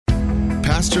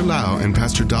Pastor Lau and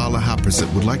Pastor Dala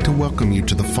Haprasit would like to welcome you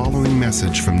to the following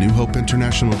message from New Hope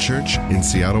International Church in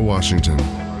Seattle, Washington.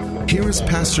 Here is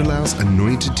Pastor Lau's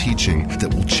anointed teaching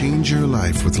that will change your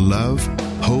life with love,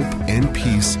 hope, and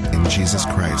peace in Jesus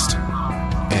Christ.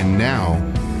 And now,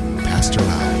 Pastor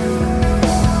Lau.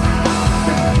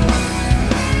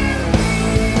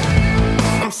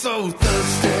 I'm so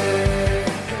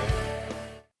thirsty.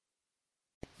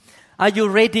 Are you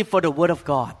ready for the Word of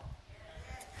God?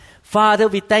 Father,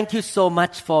 we thank you so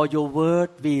much for your Word.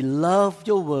 We love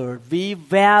your Word. We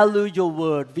value your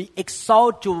Word. We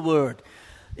exalt your Word.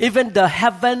 Even the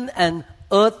heaven and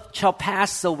earth shall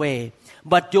pass away,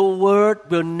 but your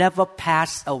Word will never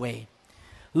pass away.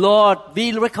 Lord,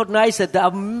 we recognize that there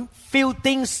are few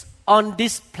things on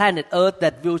this planet earth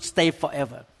that will stay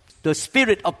forever. The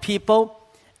spirit of people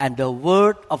and the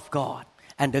Word of God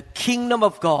and the kingdom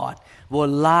of God will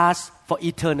last for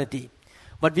eternity.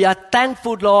 But we are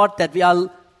thankful, Lord, that we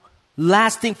are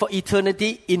lasting for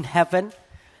eternity in heaven,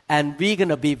 and we're going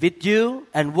to be with you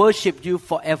and worship you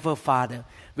forever, Father.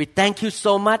 We thank you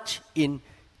so much in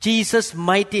Jesus'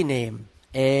 mighty name.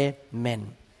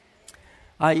 Amen.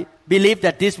 I believe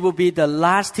that this will be the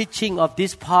last teaching of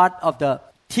this part of the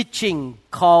teaching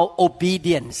called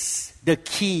obedience, the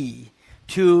key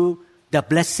to the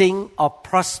blessing of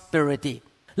prosperity.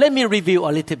 Let me review a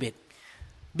little bit.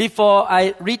 Before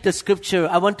I read the scripture,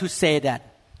 I want to say that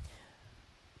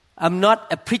I'm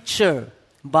not a preacher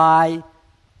by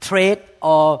trade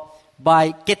or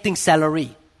by getting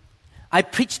salary. I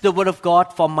preach the Word of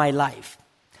God for my life.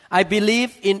 I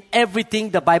believe in everything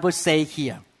the Bible says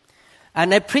here.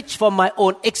 And I preach from my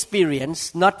own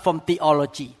experience, not from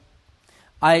theology.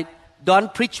 I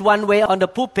don't preach one way on the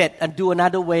pulpit and do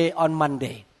another way on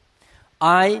Monday.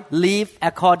 I live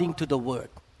according to the Word.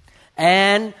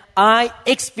 And I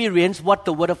experience what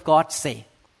the Word of God says.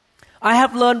 I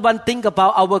have learned one thing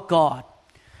about our God.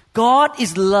 God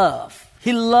is love.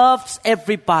 He loves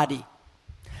everybody.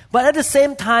 But at the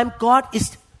same time, God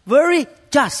is very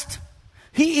just.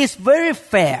 He is very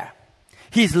fair.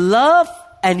 He's love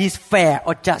and He's fair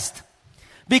or just.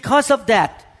 Because of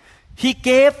that, He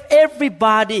gave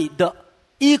everybody the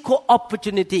equal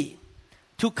opportunity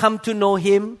to come to know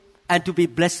Him and to be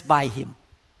blessed by Him.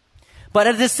 But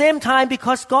at the same time,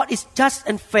 because God is just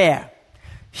and fair,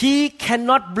 He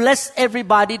cannot bless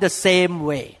everybody the same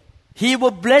way. He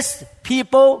will bless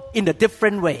people in a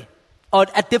different way or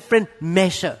a different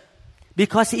measure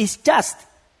because He is just.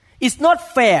 It's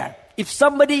not fair if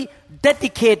somebody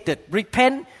dedicated,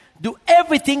 repent, do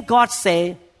everything God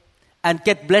say, and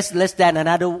get blessed less than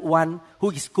another one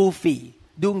who is goofy,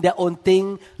 doing their own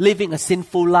thing, living a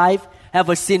sinful life, have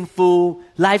a sinful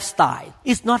lifestyle.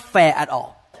 It's not fair at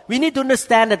all. We need to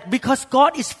understand that because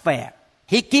God is fair,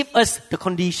 He gives us the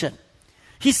condition.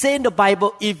 He says in the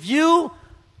Bible, if you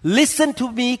listen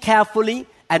to me carefully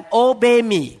and obey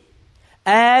me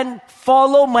and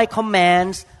follow my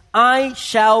commands, I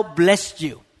shall bless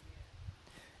you.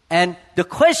 And the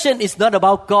question is not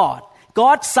about God.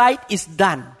 God's side is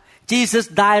done. Jesus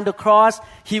died on the cross.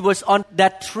 He was on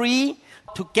that tree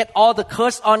to get all the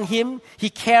curse on Him. He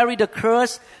carried the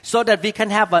curse so that we can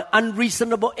have an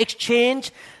unreasonable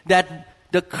exchange, that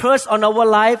the curse on our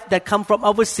life that come from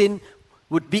our sin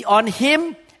would be on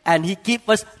Him, and He give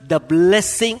us the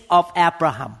blessing of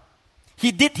Abraham.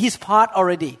 He did His part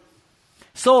already.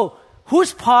 So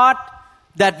whose part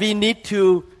that we need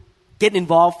to get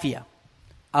involved here?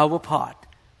 Our part.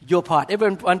 Your part.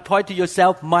 Everyone point to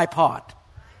yourself, my part.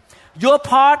 Your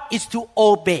part is to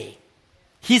obey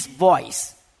His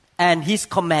voice and His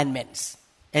commandments.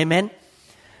 Amen.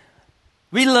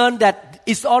 We learned that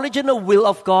it's the original will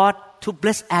of God to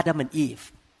bless Adam and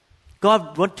Eve.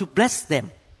 God wants to bless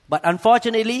them. But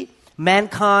unfortunately,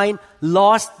 mankind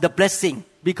lost the blessing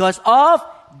because of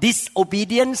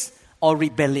disobedience or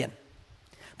rebellion.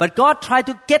 But God tried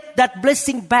to get that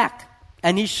blessing back.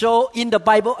 And He showed in the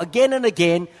Bible again and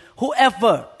again,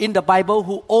 whoever in the Bible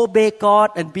who obey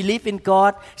God and believe in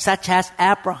God, such as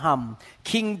Abraham,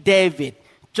 King David,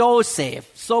 Joseph,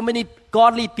 so many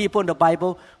godly people in the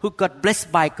Bible who got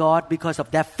blessed by God because of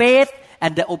their faith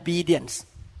and their obedience.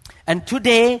 And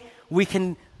today, we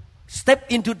can step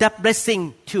into that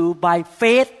blessing too by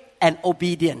faith and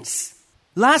obedience.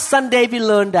 Last Sunday, we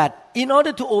learned that in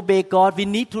order to obey God, we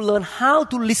need to learn how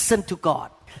to listen to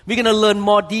God. We're going to learn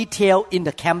more detail in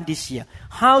the camp this year.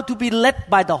 How to be led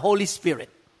by the Holy Spirit.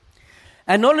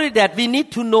 And not only that, we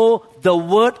need to know the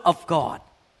Word of God.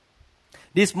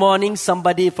 This morning,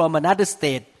 somebody from another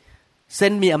state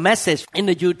sent me a message in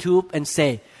the YouTube and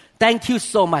say, thank you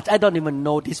so much. I don't even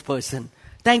know this person.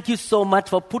 Thank you so much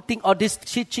for putting all this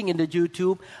teaching in the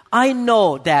YouTube. I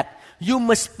know that you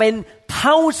must spend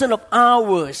thousands of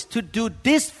hours to do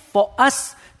this for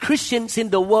us Christians in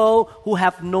the world who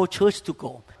have no church to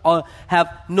go or have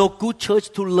no good church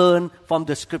to learn from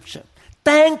the scripture.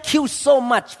 Thank you so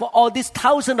much for all these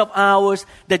thousands of hours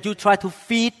that you try to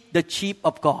feed the sheep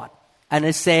of God. And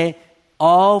I say,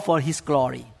 all for His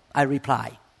glory. I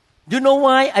reply. Do you know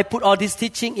why I put all this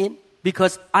teaching in?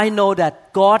 Because I know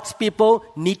that God's people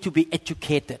need to be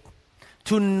educated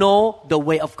to know the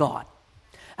way of God.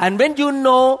 And when you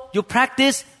know, you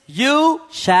practice, you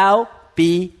shall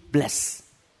be blessed.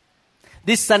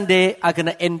 This Sunday, I'm going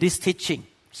to end this teaching.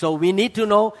 So we need to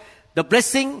know the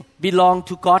blessing belongs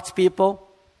to God's people,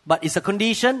 but it's a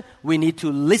condition. We need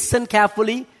to listen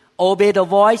carefully, obey the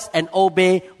voice, and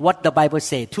obey what the Bible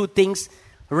says. Two things.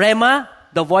 Rhema,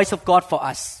 the voice of God for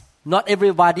us. Not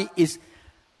everybody is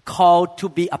called to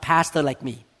be a pastor like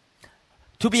me.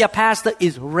 To be a pastor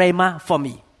is Rhema for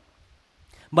me.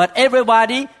 But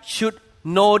everybody should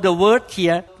know the word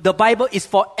here. The Bible is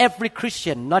for every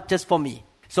Christian, not just for me.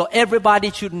 So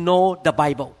everybody should know the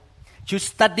Bible, should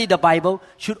study the Bible,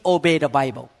 should obey the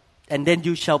Bible. And then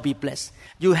you shall be blessed.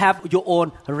 You have your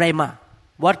own Rhema,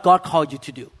 what God called you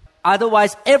to do.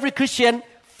 Otherwise, every Christian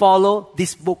follow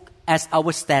this book as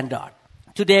our standard.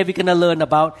 Today we're going to learn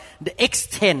about the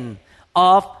extent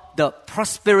of the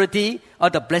prosperity or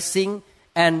the blessing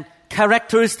and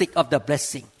characteristic of the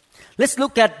blessing. Let's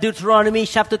look at Deuteronomy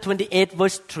chapter 28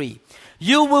 verse 3.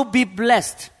 You will be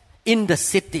blessed in the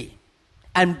city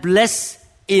and blessed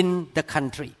in the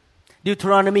country.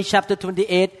 Deuteronomy chapter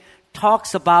 28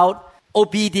 talks about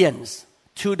obedience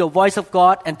to the voice of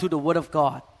God and to the word of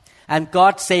God. And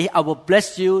God say, I will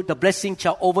bless you. The blessing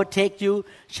shall overtake you,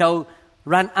 shall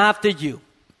run after you.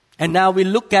 And now we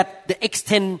look at the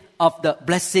extent of the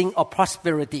blessing or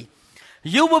prosperity.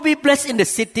 You will be blessed in the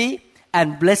city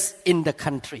and blessed in the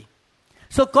country.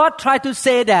 So God tried to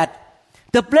say that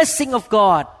the blessing of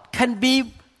God can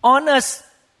be on us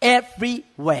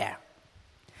everywhere,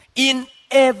 in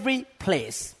every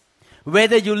place.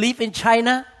 Whether you live in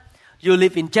China, you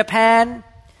live in Japan,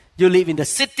 you live in the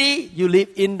city, you live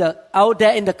out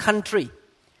there in the country.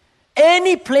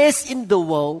 Any place in the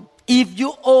world, if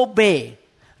you obey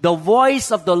the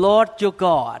voice of the Lord your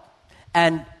God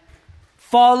and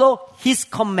follow His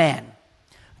command,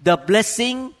 the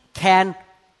blessing can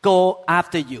go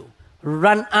after you,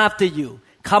 run after you,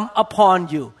 come upon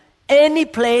you. Any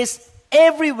place,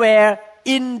 everywhere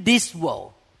in this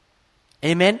world.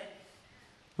 Amen.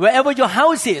 Wherever your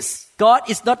house is, God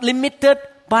is not limited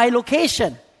by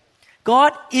location.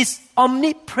 God is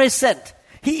omnipresent.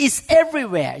 He is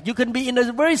everywhere. You can be in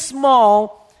a very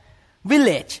small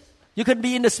village. You can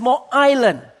be in a small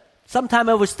island. Sometime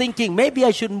I was thinking, maybe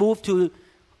I should move to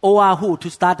Oahu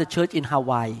to start a church in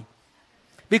Hawaii.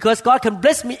 Because God can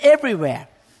bless me everywhere.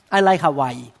 I like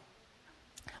Hawaii.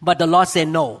 But the Lord said,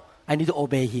 no, I need to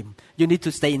obey Him. You need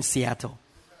to stay in Seattle.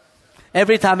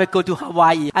 Every time I go to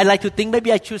Hawaii, I like to think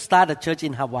maybe I should start a church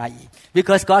in Hawaii.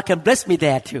 Because God can bless me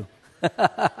there too.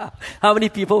 How many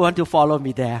people want to follow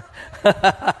me there?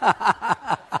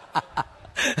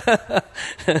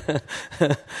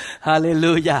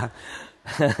 Hallelujah.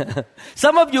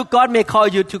 Some of you, God may call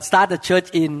you to start a church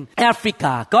in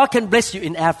Africa. God can bless you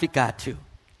in Africa too.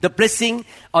 The blessing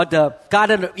or the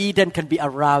Garden of Eden can be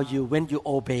around you when you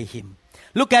obey Him.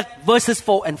 Look at verses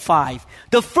 4 and 5.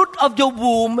 The fruit of your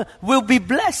womb will be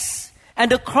blessed, and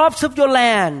the crops of your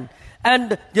land,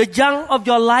 and the young of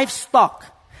your livestock,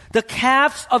 the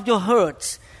calves of your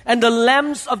herds, and the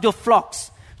lambs of your flocks.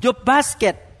 Your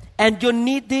basket and your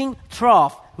kneading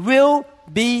trough will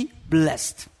be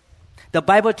blessed. The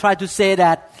Bible tries to say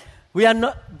that we are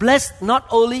not blessed not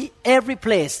only every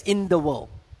place in the world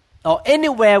or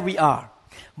anywhere we are,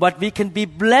 but we can be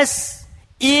blessed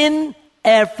in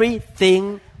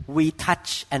everything we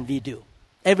touch and we do.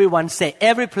 Everyone say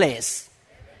every place.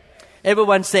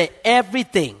 Everyone say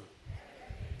everything.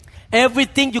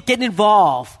 Everything you get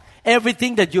involved,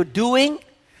 everything that you're doing,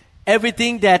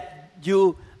 everything that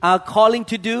you are calling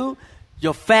to do,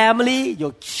 your family,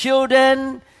 your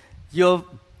children, your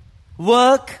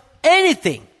work,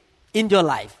 anything in your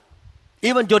life.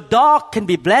 Even your dog can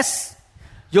be blessed.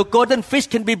 Your golden fish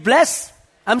can be blessed.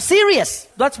 I'm serious.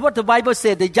 That's what the Bible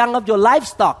said. The young of your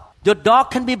livestock. Your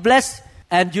dog can be blessed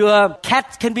and your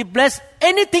cat can be blessed.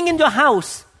 Anything in your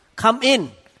house come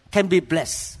in can be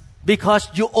blessed because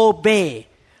you obey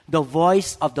the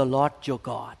voice of the Lord your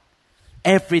God.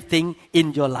 Everything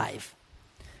in your life.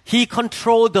 He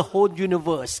controls the whole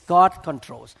universe. God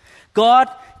controls. God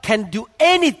can do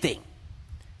anything.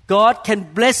 God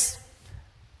can bless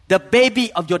the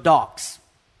baby of your dogs.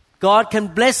 God can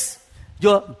bless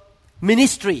your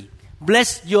ministry,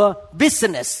 bless your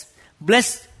business,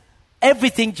 bless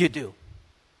everything you do,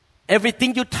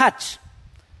 everything you touch.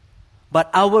 But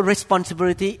our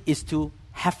responsibility is to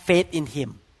have faith in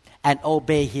Him and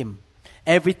obey Him.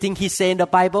 Everything He says in the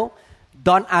Bible,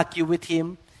 don't argue with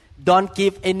Him. Don't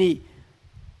give any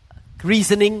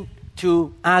reasoning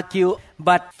to argue,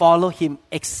 but follow Him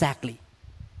exactly.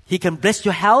 He can bless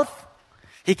your health.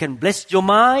 He can bless your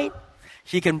mind.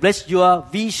 He can bless your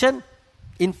vision.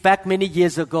 In fact, many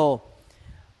years ago,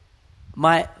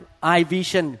 my eye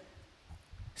vision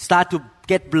started to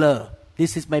get blurred.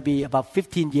 This is maybe about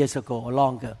 15 years ago or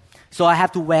longer. So I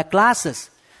have to wear glasses.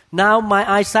 Now my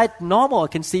eyesight normal. I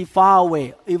can see far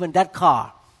away, even that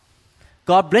car.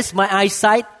 God bless my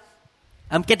eyesight.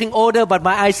 I'm getting older, but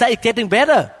my eyesight is getting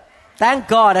better. Thank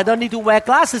God I don't need to wear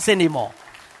glasses anymore.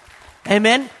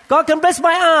 Amen. God can bless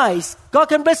my eyes. God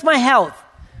can bless my health.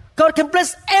 God can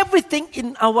bless everything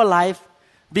in our life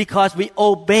because we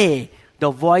obey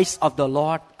the voice of the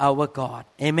Lord our God.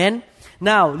 Amen.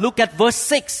 Now look at verse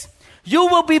 6. You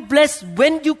will be blessed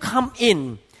when you come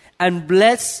in and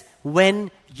blessed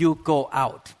when you go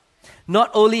out.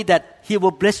 Not only that He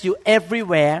will bless you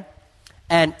everywhere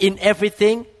and in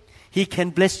everything, He can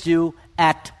bless you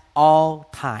at all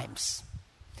times.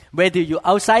 Whether you're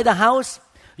outside the house,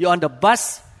 you're on the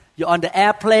bus, you're on the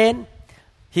airplane,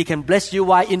 He can bless you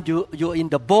while you're in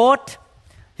the boat.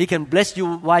 He can bless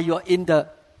you while you're in the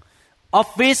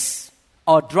office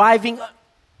or driving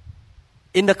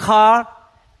in the car.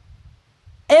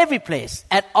 Every place,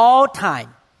 at all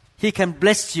time, He can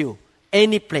bless you.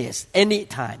 Any place, any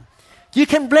time. He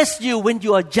can bless you when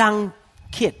you are a young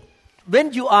kid,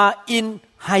 when you are in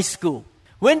high school,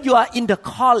 when you are in the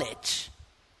college.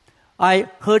 I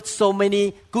heard so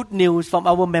many good news from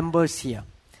our members here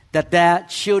that their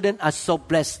children are so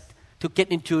blessed to get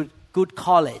into good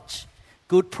college,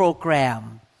 good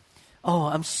program. Oh,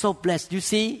 I'm so blessed. You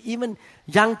see, even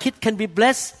young kids can be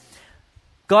blessed.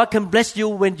 God can bless you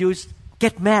when you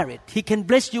get married. He can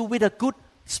bless you with a good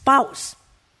spouse,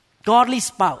 godly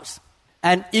spouse.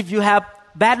 And if you have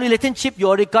bad relationship, you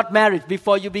already got married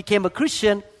before you became a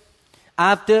Christian.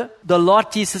 After the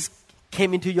Lord Jesus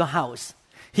came into your house,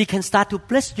 He can start to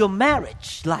bless your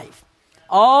marriage life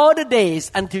all the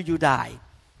days until you die.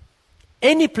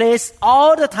 Any place,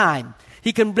 all the time.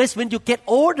 He can bless when you get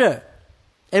older.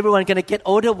 Everyone's going to get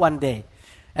older one day.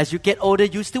 As you get older,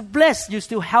 you're still blessed. You're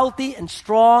still healthy and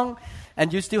strong.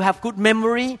 And you still have good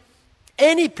memory.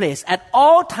 Any place, at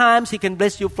all times, He can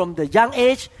bless you from the young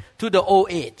age to the old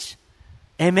age.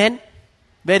 Amen?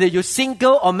 Whether you're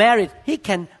single or married, He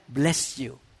can bless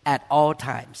you at all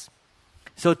times.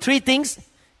 So 3 things,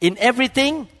 in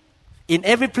everything, in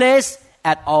every place,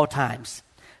 at all times.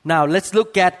 Now let's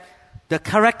look at the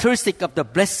characteristic of the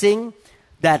blessing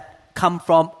that come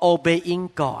from obeying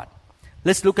God.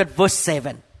 Let's look at verse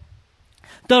 7.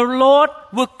 The Lord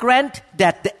will grant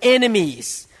that the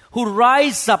enemies who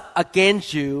rise up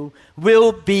against you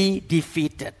will be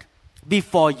defeated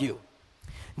before you.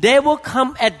 They will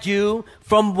come at you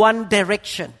from one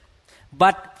direction,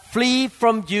 but flee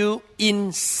from you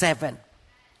in 7.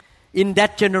 In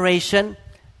that generation,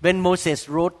 when Moses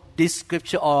wrote this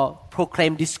scripture or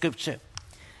proclaimed this scripture,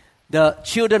 the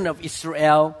children of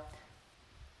Israel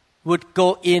would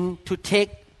go in to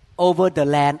take over the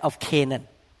land of Canaan.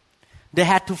 They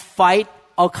had to fight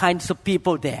all kinds of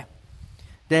people there.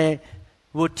 They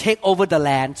would take over the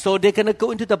land. So they're going to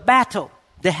go into the battle.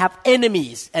 They have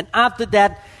enemies. And after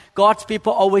that, God's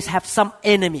people always have some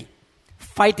enemy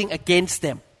fighting against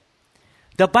them.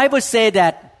 The Bible says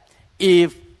that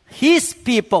if His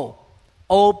people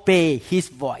obey His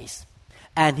voice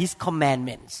and His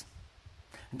commandments,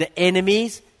 the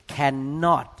enemies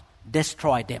cannot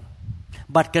destroy them,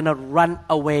 but gonna run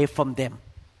away from them.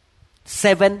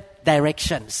 7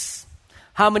 directions.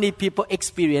 How many people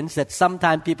experience that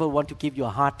sometimes people want to give you a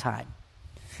hard time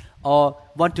or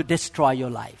want to destroy your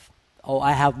life? Oh,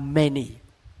 I have many.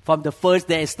 From the first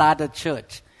day I started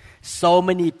church, so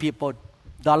many people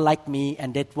don't like me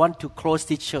and they want to close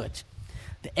the church.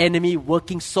 The enemy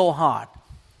working so hard.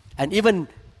 And even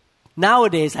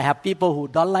nowadays, I have people who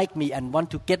don't like me and want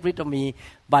to get rid of me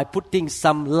by putting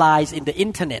some lies in the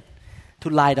internet to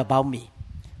lie about me.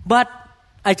 But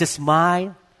I just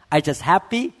smile. I just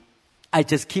happy. I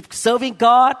just keep serving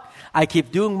God. I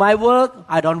keep doing my work.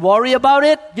 I don't worry about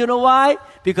it. You know why?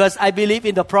 Because I believe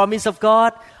in the promise of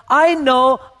God. I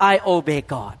know I obey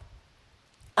God.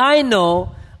 I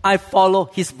know I follow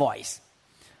His voice.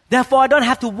 Therefore, I don't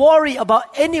have to worry about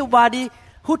anybody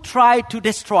who try to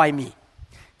destroy me.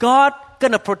 God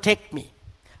gonna protect me.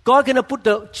 God gonna put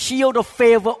the shield of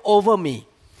favor over me,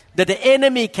 that the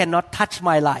enemy cannot touch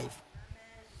my life.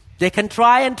 They can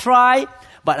try and try,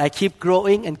 but I keep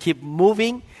growing and keep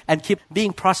moving and keep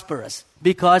being prosperous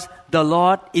because the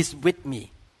Lord is with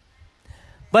me.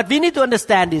 But we need to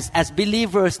understand this as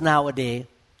believers nowadays.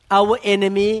 Our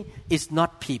enemy is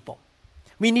not people.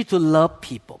 We need to love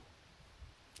people.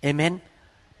 Amen.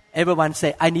 Everyone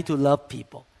say, I need to love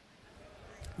people.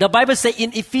 The Bible says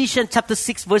in Ephesians chapter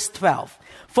 6 verse 12,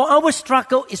 for our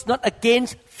struggle is not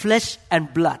against flesh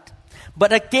and blood,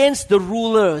 but against the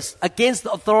rulers, against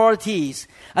the authorities,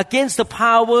 against the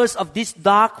powers of this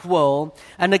dark world,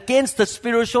 and against the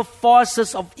spiritual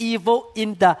forces of evil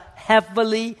in the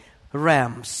heavenly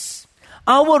realms.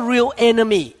 Our real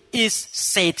enemy is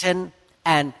Satan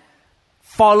and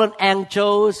fallen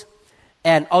angels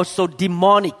and also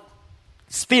demonic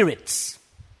spirits.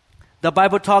 The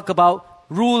Bible talks about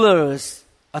rulers,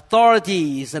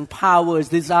 authorities, and powers.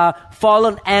 These are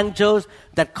fallen angels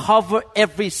that cover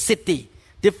every city,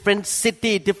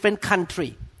 different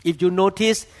country. If you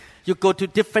notice, you go to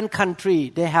different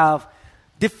country, they have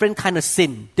different kind of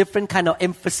sin, different kind of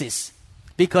emphasis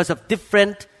because of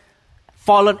different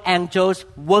fallen angels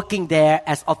working there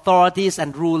as authorities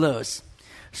and rulers.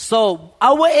 So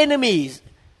our enemies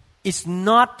is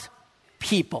not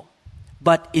people,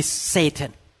 but is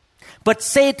Satan. But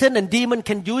Satan and demon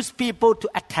can use people to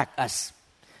attack us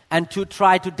and to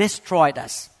try to destroy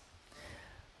us.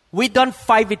 We don't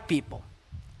fight with people.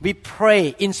 We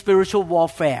pray in spiritual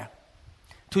warfare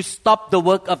to stop the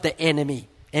work of the enemy.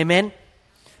 Amen.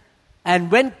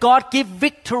 And when God gives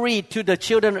victory to the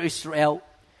children of Israel,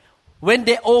 when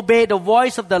they obey the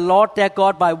voice of the Lord their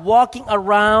God by walking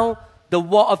around the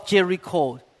wall of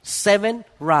Jericho 7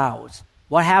 rounds,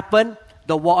 what happened?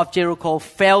 The wall of Jericho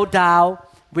fell down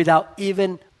without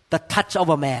even the touch of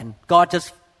a man. God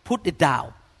just put it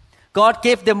down. God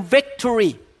gave them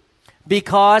victory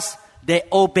because they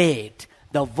obeyed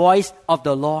the voice of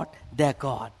the Lord their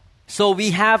God. So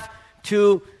we have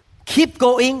to keep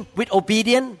going with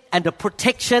obedience, and the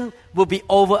protection will be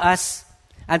over us.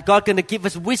 And God is going to give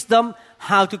us wisdom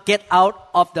how to get out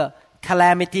of the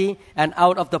calamity and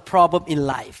out of the problem in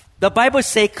life. The Bible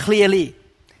says clearly,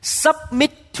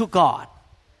 submit to God.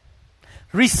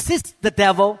 Resist the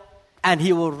devil and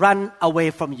he will run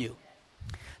away from you.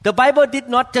 The Bible did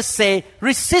not just say,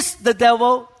 resist the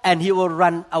devil and he will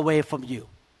run away from you.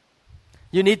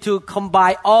 You need to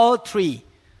combine all 3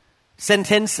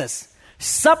 sentences.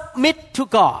 Submit to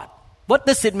God. What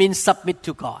does it mean, submit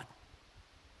to God?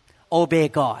 Obey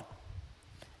God.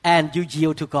 And you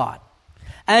yield to God.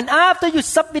 And after you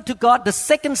submit to God, the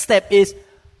second step is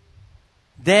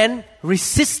then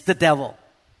resist the devil.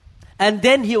 And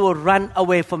then he will run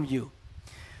away from you.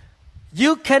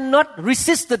 You cannot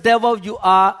resist the devil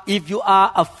if you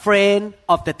are a friend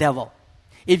of the devil.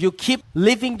 If you keep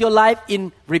living your life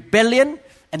in rebellion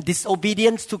and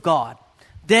disobedience to God,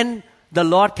 then the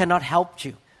Lord cannot help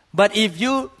you. But if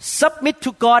you submit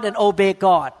to God and obey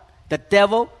God, the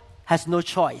devil has no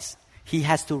choice. He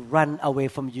has to run away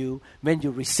from you when you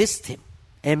resist him.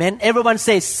 Amen. Everyone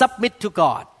say, submit to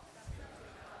God.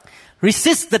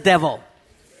 Resist the devil.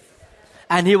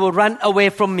 And he will run away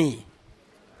from me.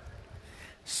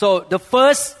 So the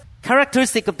first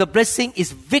characteristic of the blessing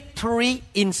is victory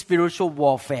in spiritual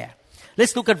warfare.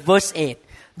 Let's look at verse 8.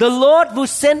 The Lord will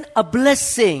send a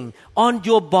blessing on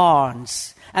your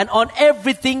barns and on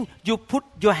everything you put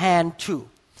your hand to.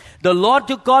 The Lord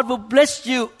your God will bless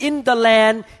you in the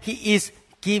land he is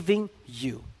giving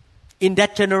you. In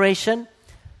that generation,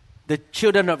 the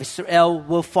children of Israel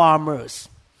were farmers.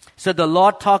 So the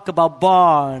Lord talked about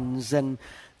barns and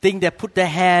things they put their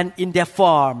hand in their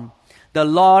farm. The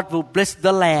Lord will bless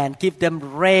the land, give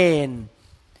them rain.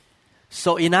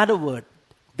 So in other words,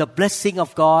 the blessing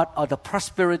of God or the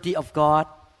prosperity of God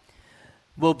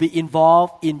will be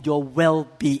involved in your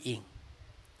well-being.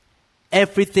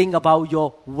 Everything about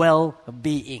your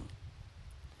well-being.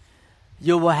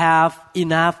 You will have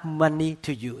enough money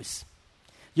to use.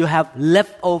 You have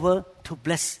leftover to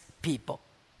bless people.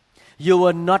 You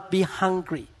will not be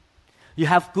hungry. You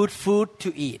have good food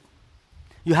to eat.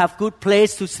 You have good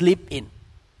place to sleep in.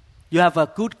 You have a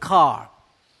good car.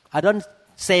 I don't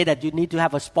say that you need to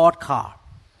have a sport car.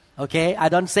 Okay? I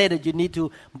don't say that you need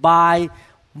to buy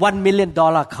 $1 million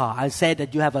car. I say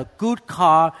that you have a good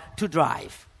car to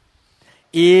drive.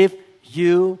 If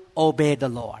you obey the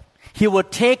Lord, He will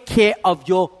take care of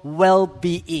your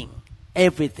well-being,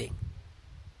 everything.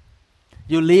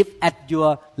 You live at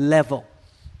your level.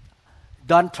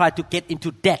 Don't try to get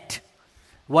into debt.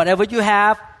 Whatever you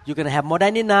have, you're going to have more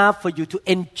than enough for you to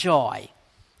enjoy.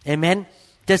 Amen?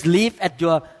 Just live at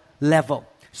your level.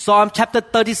 Psalm chapter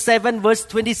 37 verse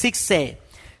 26 say,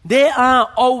 they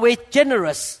are always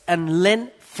generous and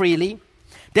lend freely.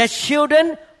 Their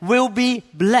children will be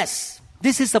blessed.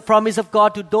 This is the promise of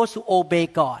God to those who obey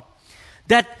God.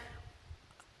 That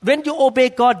when you obey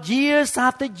God years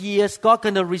after years, God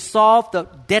going to resolve the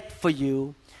debt for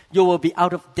you. You will be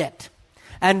out of debt.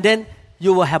 And then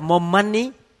you will have more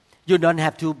money. You don't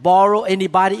have to borrow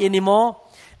anybody anymore.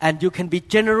 And you can be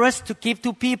generous to give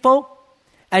to people.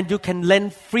 And you can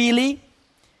lend freely.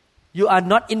 You are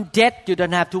not in debt. You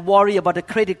don't have to worry about the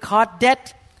credit card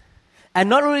debt. And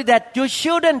not only that, your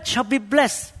children shall be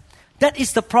blessed. That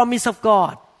is the promise of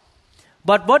God.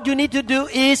 But what you need to do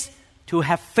is to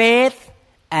have faith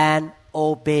and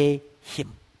obey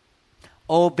Him.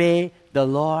 Obey the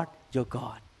Lord your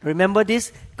God. Remember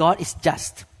this, God is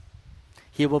just.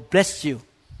 He will bless you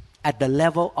at the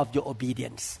level of your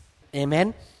obedience.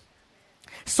 Amen.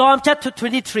 Psalm chapter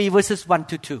 23 verses 1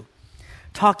 to 2.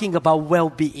 Talking about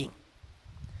well-being.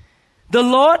 The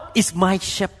Lord is my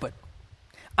shepherd.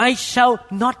 I shall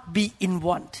not be in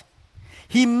want.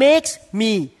 He makes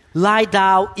me lie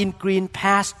down in green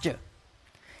pasture.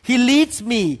 He leads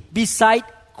me beside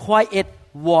quiet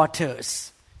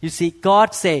waters. You see,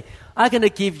 God say, I'm going to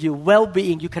give you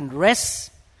well-being. You can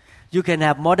rest. You can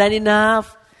have more than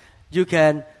enough. You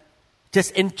can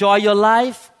just enjoy your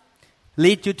life.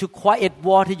 Lead you to quiet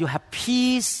water. You have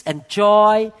peace and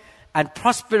joy and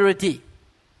prosperity.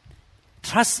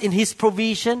 Trust in His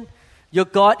provision. Your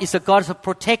God is a God of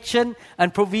protection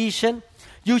and provision.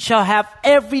 You shall have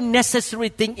every necessary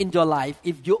thing in your life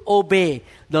if you obey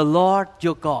the Lord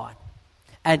your God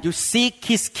and you seek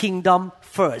His kingdom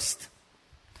first.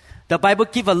 The Bible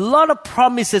gives a lot of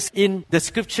promises in the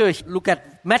scripture. Look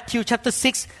at Matthew chapter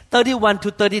 6, 31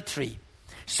 to 33.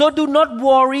 So do not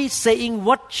worry, saying,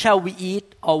 what shall we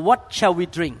eat, or what shall we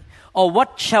drink, or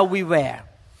what shall we wear?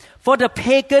 For the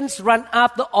pagans run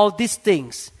after all these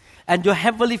things, and your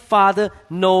heavenly Father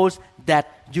knows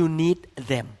that you need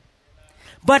them.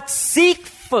 But seek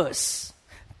first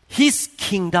His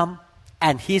kingdom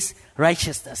and His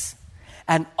righteousness,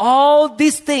 and all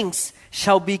these things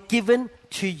shall be given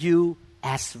to you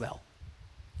as well.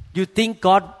 You think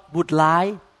God would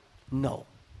lie? No.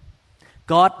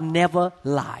 God never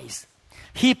lies.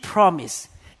 He promised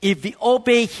if we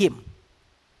obey Him,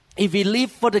 if we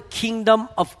live for the kingdom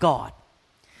of God,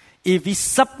 if we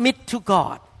submit to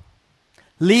God,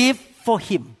 live for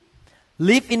Him,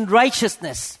 live in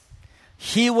righteousness,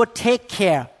 He will take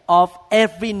care of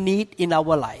every need in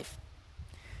our life.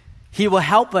 He will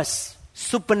help us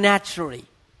supernaturally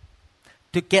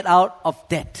to get out of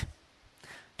debt,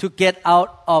 to get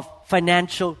out of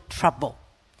financial trouble.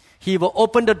 He will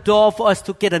open the door for us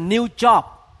to get a new job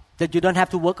that you don't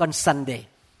have to work on Sunday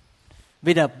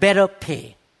with a better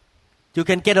pay. You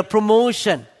can get a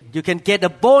promotion. You can get a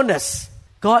bonus.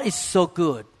 God is so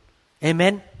good.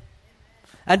 Amen.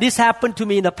 And this happened to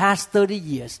me in the past 30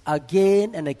 years,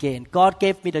 again and again. God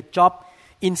gave me the job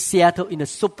in Seattle in a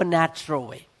supernatural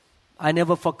way. I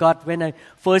never forgot when I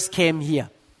first came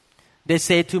here. They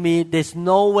said to me, there's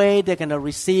no way they're going to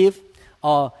receive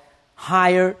or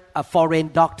hire a foreign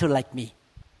doctor like me.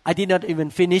 I did not even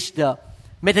finish the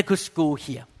medical school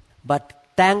here. But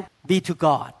thank be to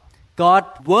God. God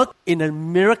worked in a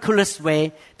miraculous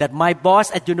way that my boss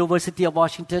at University of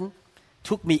Washington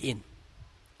took me in.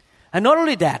 And not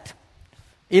only that,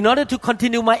 in order to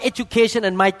continue my education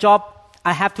and my job,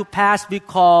 I have to pass we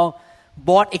call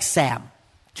board exam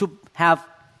to have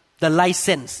the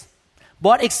license.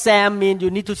 Board exam means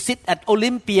you need to sit at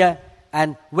Olympia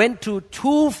and went through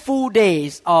 2 full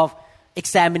days of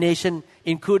examination,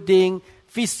 including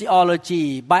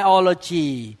physiology,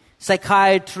 biology,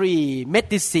 psychiatry,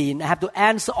 medicine. I have to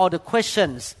answer all the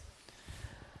questions.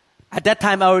 At that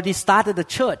time, I already started the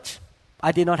church.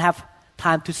 I did not have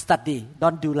time to study.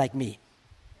 Don't do like me.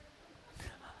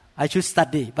 I should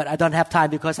study, but I don't have time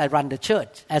because I run the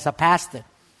church as a pastor.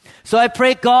 So I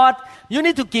pray, God, you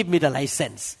need to give me the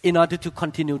license in order to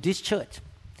continue this church.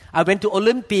 I went to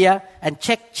Olympia and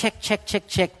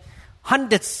check.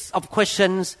 Hundreds of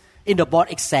questions in the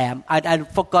board exam. I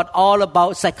forgot all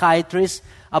about psychiatrists,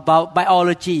 about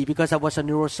biology, because I was a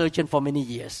neurosurgeon for many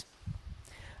years.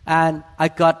 And I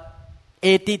got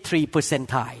 83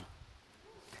 percentile.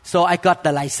 So I got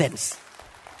the license.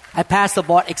 I passed the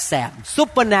board exam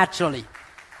supernaturally.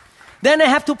 Then I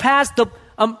have to pass the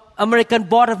American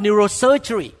Board of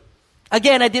Neurosurgery.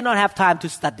 Again, I did not have time to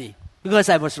study because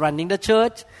I was running the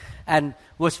church and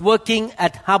was working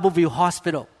at Harborview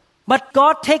Hospital. But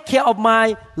God take care of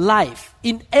my life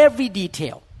in every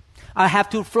detail. I have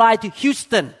to fly to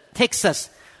Houston, Texas,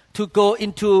 to go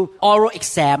into oral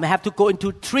exam. I have to go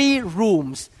into 3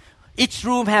 rooms. Each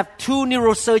room have 2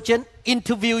 neurosurgeons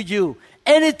interview you.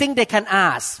 Anything they can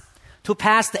ask to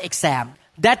pass the exam.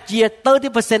 That year,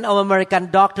 30% of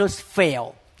American doctors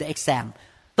fail the exam.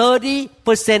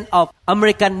 30% of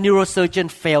American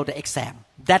neurosurgeons failed the exam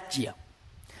that year.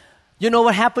 You know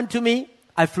what happened to me?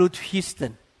 I flew to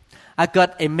Houston. I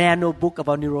got a manual book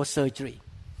about neurosurgery.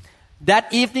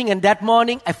 That evening and that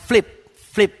morning, I flip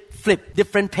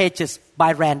different pages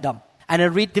by random. And I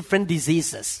read different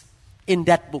diseases in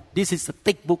that book. This is a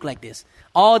thick book like this.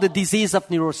 All the disease of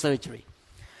neurosurgery.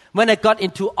 When I got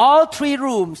into all 3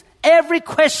 rooms, every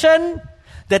question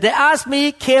that they asked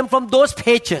me came from those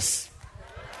pages.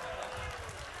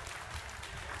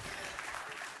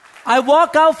 I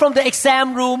walk out from the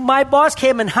exam room, my boss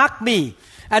came and hugged me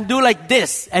and do like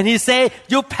this. And he say,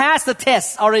 you passed the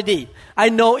test already. I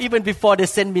know even before they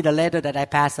send me the letter that I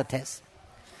passed the test.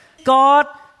 God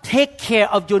take care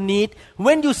of your need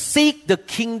when you seek the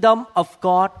kingdom of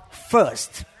God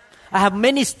first. I have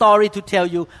many stories to tell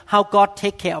you how God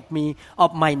take care of me,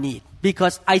 of my need.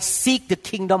 Because I seek the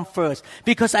kingdom first.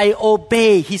 Because I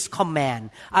obey His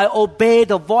command. I obey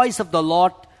the voice of the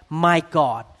Lord my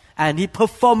God. And He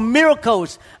performed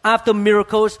miracles after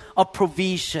miracles of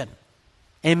provision.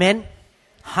 Amen?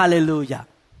 Hallelujah.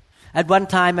 At one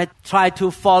time I tried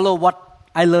to follow what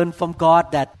I learned from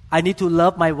God, that I need to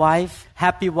love my wife,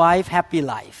 happy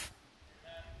life.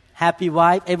 Happy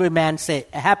wife, every man say,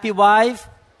 a happy wife,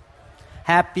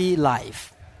 happy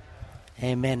life.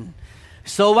 Amen.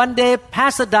 So one day,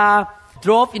 Pastor Da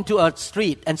drove into a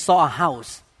street and saw a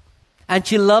house. And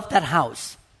she loved that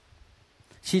house.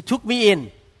 She took me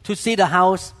in to see the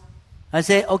house. I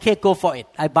said, okay, go for it.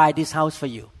 I buy this house for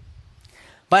you.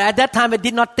 But at that time, I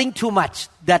did not think too much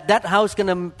that house going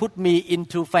to put me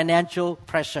into financial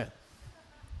pressure.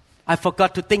 I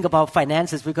forgot to think about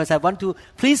finances because I want to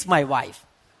please my wife.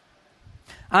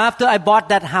 After I bought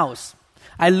that house,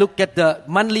 I looked at the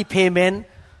monthly payment.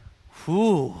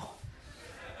 Whew,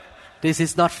 this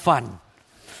is not fun.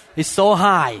 It's so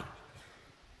high.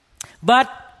 But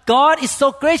God is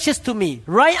so gracious to me.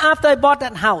 Right after I bought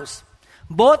that house,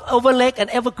 both Overlake and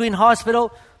Evergreen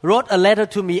Hospital wrote a letter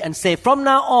to me and said, from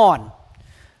now on,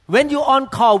 when you're on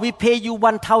call, we pay you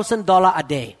 $1,000 a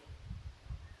day.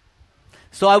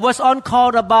 So I was on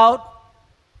call about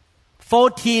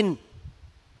 14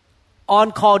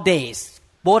 on-call days,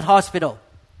 both hospital.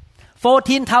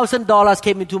 $14,000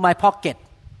 came into my pocket.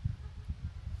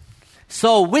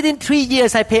 So within 3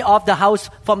 years, I pay off the house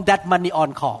from that money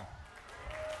on call.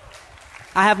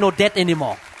 I have no debt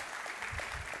anymore.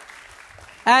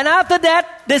 And after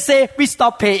that, they say, we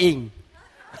stop paying.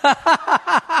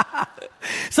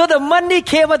 So the money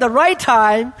came at the right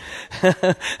time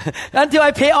until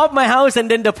I pay off my house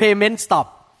and then the payment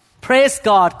stopped. Praise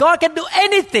God. God can do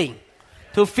anything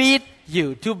to feed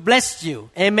you, to bless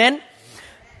you. Amen.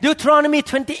 Deuteronomy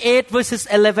 28 verses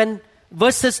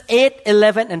 8,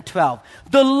 11 and 12.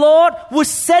 The Lord will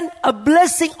send a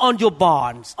blessing on your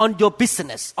barns, on your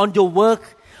business, on your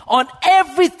work, on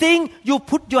everything you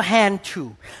put your hand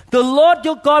to. The Lord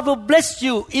your God will bless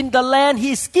you in the land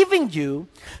He is giving you.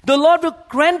 The Lord will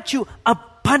grant you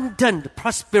abundant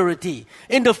prosperity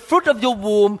in the fruit of your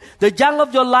womb, the young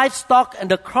of your livestock,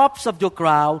 and the crops of your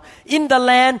ground, in the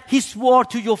land He swore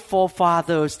to your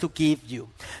forefathers to give you.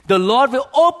 The Lord will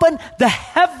open the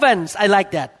heavens, I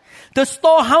like that, the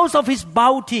storehouse of His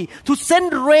bounty, to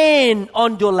send rain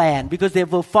on your land, because they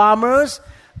were farmers.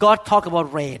 God talk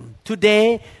about rain.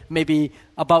 Today, maybe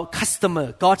about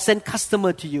customer. God send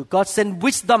customer to you. God send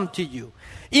wisdom to you.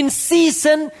 In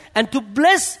season, and to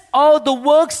bless all the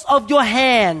works of your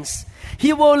hands.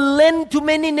 He will lend to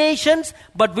many nations,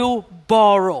 but will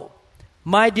borrow.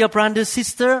 My dear brother and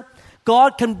sister,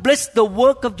 God can bless the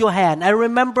work of your hand. I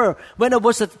remember when I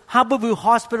was at Harborview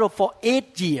Hospital for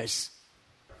 8 years.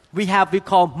 We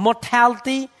call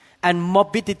mortality and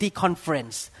morbidity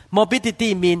conference.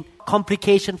 Morbidity means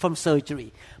complication from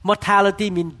surgery. Mortality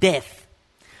means death.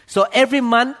 So every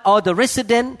month, all the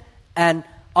resident and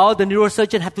all the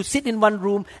neurosurgeons have to sit in one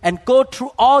room and go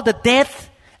through all the death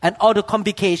and all the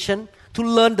complication to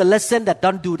learn the lesson that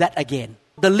don't do that again.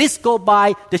 The list go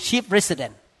by the chief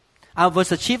resident. I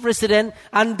was a chief resident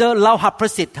under Lau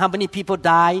Haprasit. How many people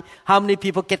die? How many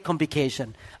people get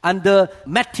complication? Under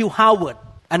Matthew Howard,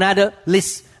 another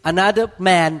list, another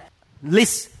man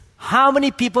list. How many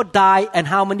people die and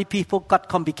how many people got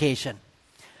complication.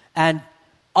 And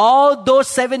all those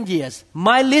 7 years,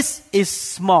 my list is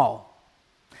small.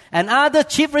 And other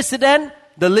chief resident,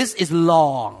 the list is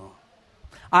long.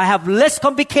 I have less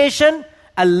complication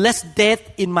and less death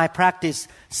in my practice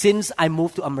since I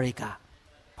moved to America.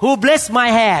 Who blessed my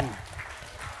hand?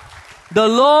 The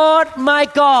Lord my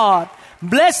God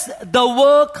bless the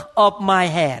work of my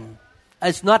hand.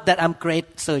 It's not that I'm a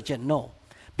great surgeon, no.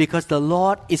 Because the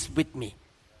Lord is with me.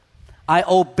 I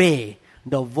obey.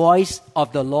 the voice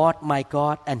of the Lord my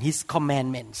God and His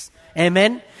commandments.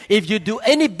 Amen. If you do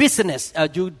any business,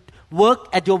 you work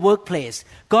at your workplace,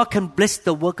 God can bless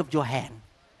the work of your hand.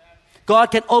 God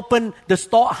can open the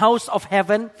storehouse of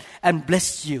heaven and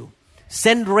bless you.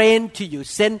 Send rain to you,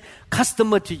 send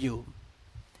customer to you.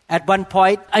 At one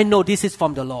point, I know this is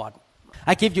from the Lord.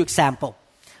 I give you example.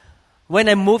 When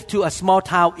I moved to a small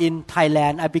town in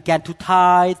Thailand, I began to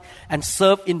tithe and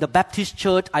serve in the Baptist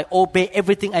church. I obey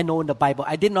everything I know in the Bible.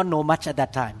 I did not know much at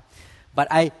that time, but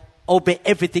I obey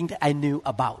everything that I knew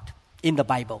about in the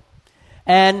Bible.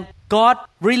 And God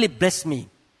really blessed me.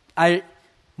 I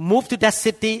moved to that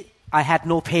city. I had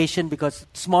no patience because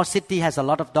small city has a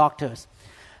lot of doctors.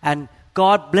 And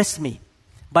God blessed me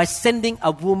by sending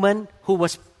a woman who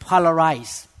was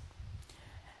paralyzed.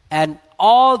 And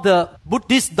all the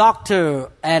Buddhist doctor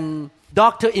and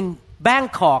doctor in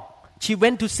Bangkok, she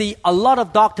went to see a lot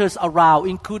of doctors around,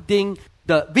 including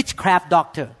the witchcraft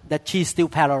doctor that she's still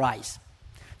paralyzed.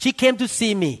 She came to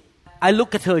see me. I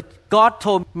looked at her. God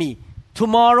told me,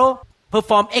 tomorrow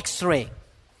perform x-ray,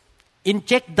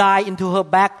 inject dye into her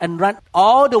back and run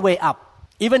all the way up.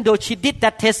 Even though she did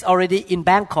that test already in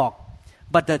Bangkok,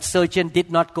 but the surgeon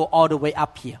did not go all the way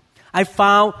up here. I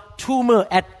found tumor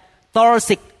at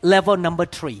thoracic level number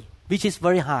 3, which is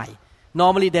very high.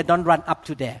 Normally they don't run up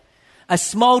to there. A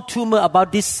small tumor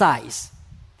about this size,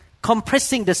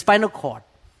 compressing the spinal cord.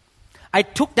 I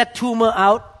took that tumor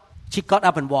out. She got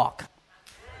up and walked.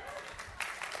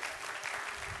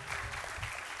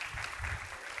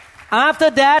 After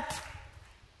that,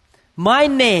 my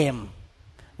name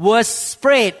was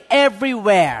spread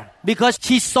everywhere because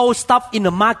she sold stuff in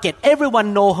the market.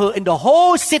 Everyone know her in the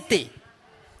whole city,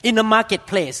 in the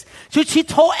marketplace. So she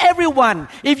told everyone,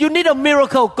 if you need a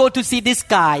miracle, go to see this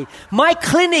guy. My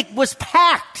clinic was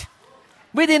packed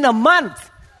within a month.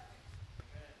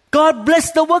 God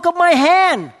blessed the work of my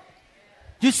hand.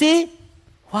 You see?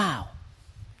 Wow.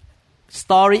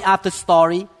 Story after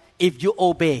story, if you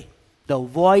obey the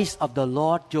voice of the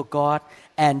Lord your God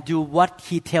and do what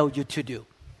He tells you to do.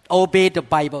 Obey the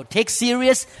Bible. Take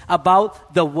serious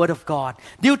about the Word of God.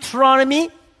 Deuteronomy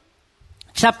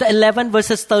chapter 11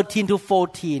 verses 13 to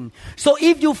 14. So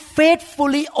if you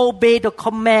faithfully obey the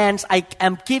commands I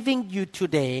am giving you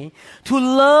today, to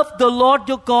love the Lord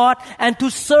your God and to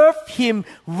serve Him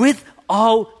with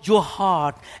all your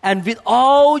heart and with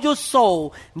all your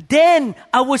soul, then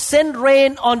I will send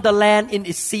rain on the land in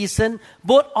its season,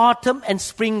 both autumn and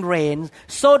spring rain,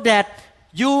 so that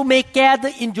you may gather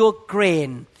in your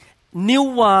grain, new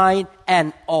wine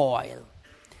and oil.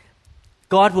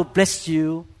 God will bless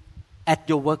you at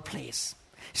your workplace.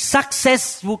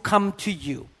 Success will come to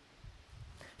you.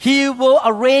 He will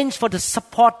arrange for the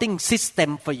supporting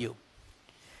system for you.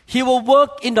 He will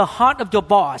work in the heart of your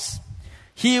boss.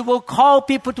 He will call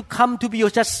people to come to be your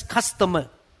just customer.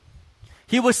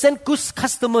 He will send good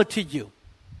customer to you.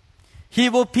 He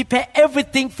will prepare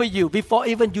everything for you before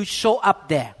even you show up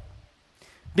there.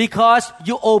 Because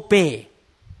you obey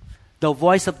the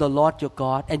voice of the Lord your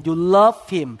God and you love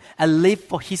Him and live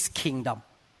for His kingdom.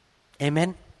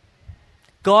 Amen.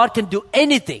 God can do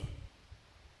anything.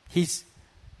 He's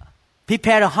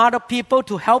prepared a heart of people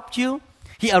to help you.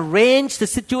 He arranged the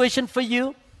situation for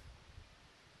you.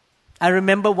 I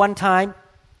remember one time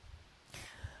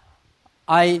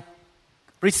I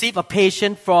received a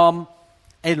patient from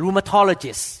a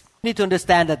rheumatologist. You need to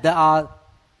understand that there are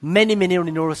many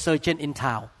neurosurgeons in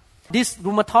town. This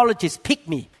rheumatologist picked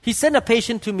me. He sent a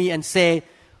patient to me and said,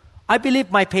 I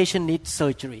believe my patient needs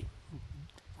surgery.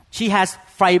 She has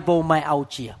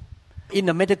fibromyalgia. In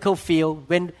the medical field,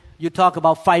 when you talk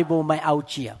about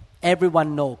fibromyalgia,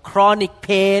 everyone knows chronic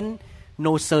pain,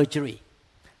 no surgery.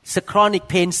 It's a chronic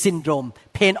pain syndrome,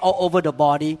 pain all over the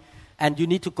body, and you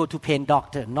need to go to pain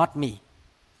doctor, not me.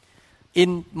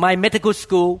 In my medical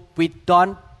school, we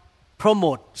don't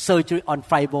promote surgery on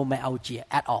fibromyalgia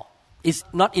at all. It's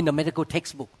not in the medical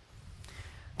textbook.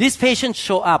 This patient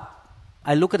show up.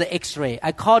 I look at the x-ray.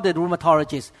 I call the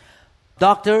rheumatologist.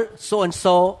 Doctor,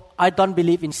 so-and-so, I don't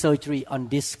believe in surgery on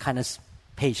this kind of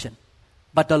patient.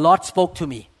 But the Lord spoke to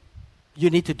me.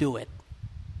 You need to do it.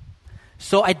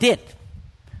 So I did.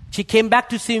 She came back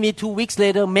to see me 2 weeks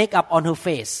later, makeup on her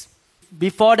face.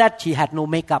 Before that, she had no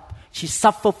makeup. She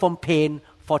suffered from pain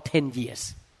for 10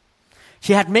 years.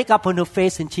 She had makeup on her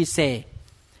face and she said,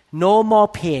 no more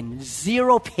pain,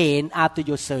 zero pain after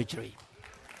your surgery.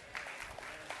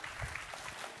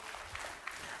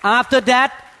 After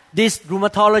that, this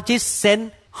rheumatologist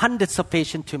sent hundreds of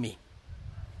patients to me.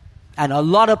 And a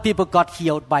lot of people got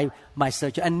healed by my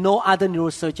surgery. And no other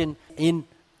neurosurgeon in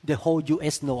the whole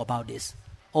U.S. know about this.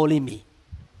 Only me.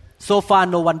 So far,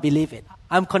 no one believe it.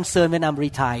 I'm concerned when I'm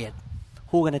retired.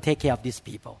 Who's going to take care of these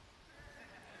people?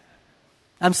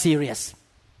 I'm serious.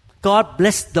 God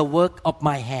bless the work of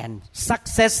my hand.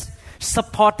 Success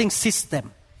supporting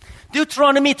system.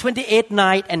 Deuteronomy 28,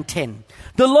 9 and 10.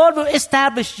 The Lord will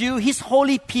establish you, His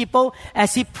holy people,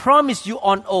 as He promised you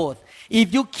on oath.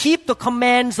 If you keep the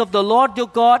commands of the Lord your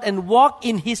God and walk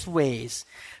in His ways,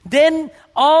 then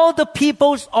all the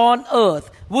peoples on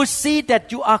earth will see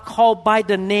that you are called by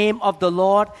the name of the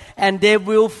Lord, and they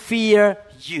will fear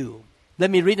you.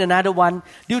 Let me read another one.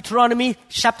 Deuteronomy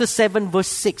chapter 7 verse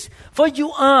 6. For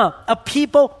you are a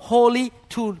people holy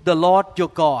to the Lord your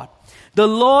God. The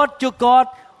Lord your God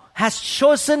has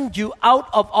chosen you out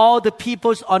of all the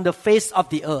peoples on the face of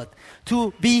the earth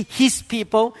to be His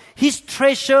people, His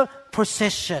treasure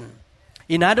possession.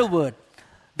 In other words,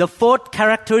 the fourth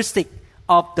characteristic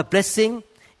of the blessing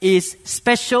is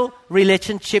special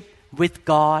relationship with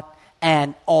God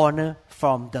and honor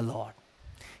from the Lord.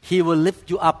 He will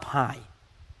lift you up high.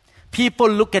 People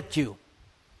look at you,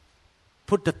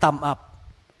 put the thumb up.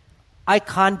 I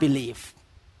can't believe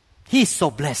he's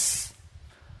so blessed.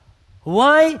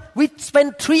 Why? We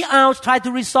spent 3 hours trying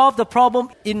to resolve the problem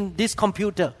in this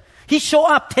computer. He show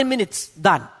up 10 minutes,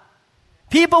 done.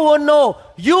 People will know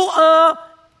you are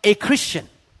a Christian.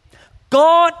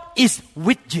 God is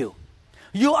with you.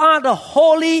 You are the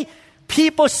holy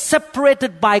people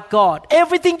separated by God.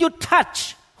 Everything you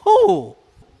touch,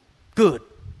 good.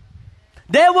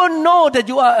 They will know that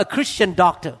you are a Christian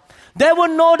doctor. They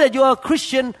will know that you are a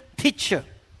Christian teacher.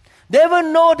 They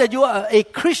will know that you are a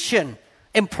Christian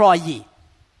employee.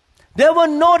 They will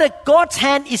know that God's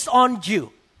hand is on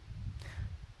you.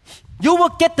 You will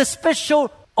get the special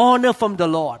honor from the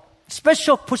Lord,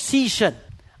 special position,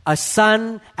 a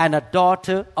son and a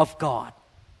daughter of God.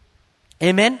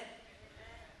 Amen?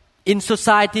 In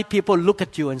society, people look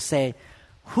at you and say,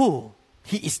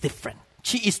 he is different.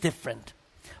 She is different.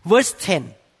 Verse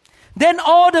 10. Then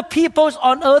all the peoples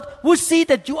on earth will see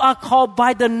that you are called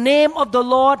by the name of the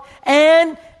Lord,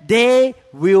 and they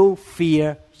will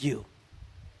fear you.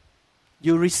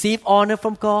 You receive honor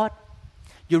from God.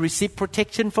 You receive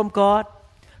protection from God.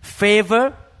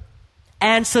 Favor.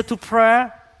 Answer to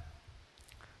prayer.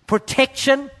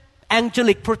 Protection.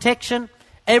 Angelic protection.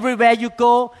 Everywhere you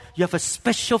go, you have a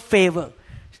special favor.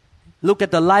 Look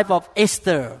at the life of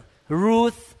Esther,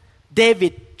 Ruth,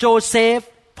 David, Joseph,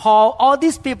 Paul. All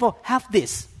these people have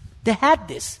this. They had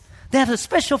this. They have a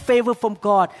special favor from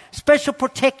God, special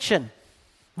protection.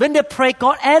 When they pray,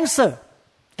 God answer.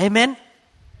 Amen?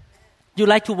 You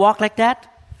like to walk like that?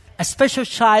 A special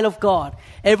child of God.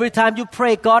 Every time you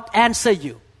pray, God answer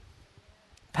you.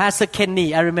 Pastor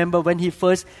Kenny, I remember when he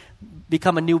first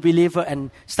become a new believer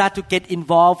and start to get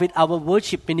involved with our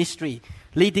worship ministry,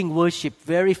 leading worship,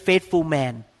 very faithful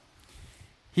man.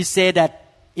 He said that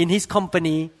in his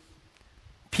company,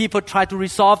 people try to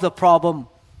resolve the problem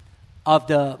of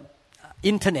the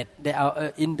internet,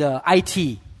 in the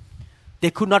IT.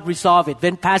 They could not resolve it.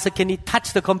 When Pastor Kenny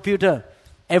touched the computer,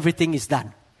 everything is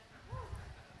done.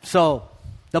 So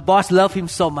the boss loved him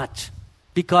so much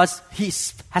because he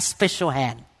has special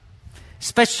hand,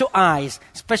 special eyes,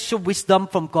 special wisdom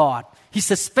from God.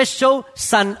 He's a special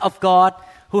son of God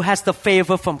who has the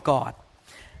favor from God.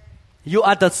 You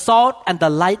are the salt and the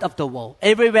light of the world.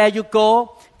 Everywhere you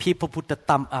go, people put the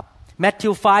thumb up.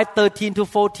 Matthew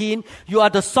 5:13-14. You are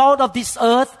the salt of this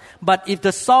earth, but if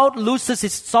the salt loses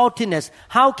its saltiness,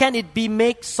 how can it be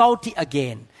made salty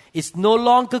again? It's no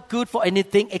longer good for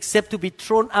anything except to be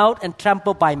thrown out and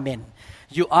trampled by men.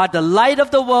 You are the light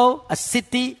of the world. A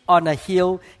city on a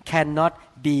hill cannot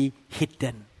be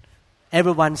hidden.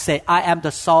 Everyone say, I am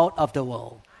the salt of the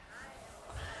world.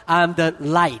 I am the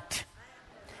light.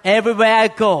 Everywhere I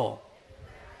go,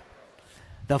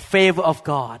 the favor of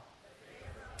God,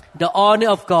 the honor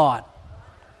of God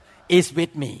is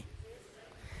with me.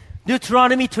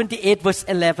 Deuteronomy 28 verse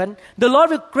 11. The Lord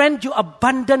will grant you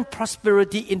abundant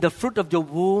prosperity in the fruit of your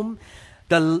womb,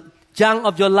 the young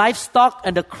of your livestock,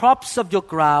 and the crops of your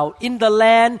ground, in the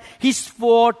land He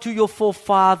swore to your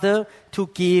forefather to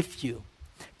give you.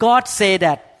 God said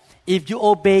that if you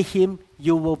obey Him,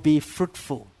 you will be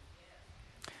fruitful.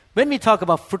 When we talk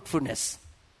about fruitfulness,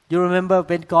 you remember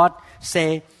when God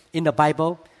said in the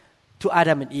Bible to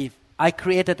Adam and Eve, I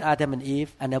created Adam and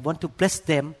Eve and I want to bless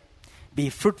them, be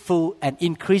fruitful and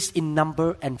increase in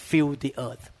number and fill the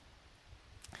earth.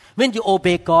 When you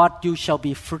obey God, you shall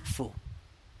be fruitful.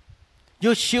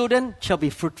 Your children shall be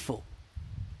fruitful,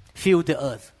 fill the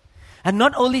earth. And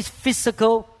not only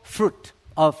physical fruit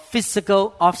or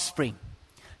physical offspring,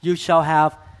 you shall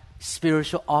have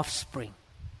spiritual offspring.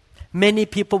 Many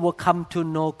people will come to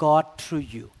know God through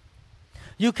you.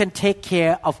 you can take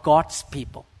care of God's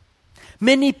people.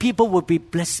 Many people will be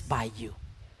blessed by you.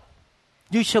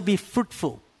 You shall be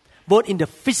fruitful, both in the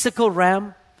physical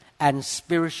realm and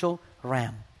spiritual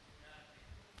realm.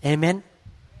 Amen.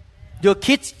 Your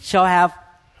kids shall have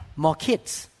more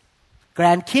kids,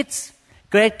 grandkids,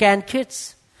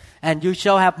 great-grandkids, and you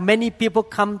shall have many people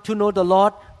come to know the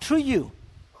Lord through you.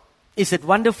 Is it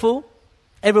wonderful?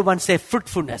 Everyone say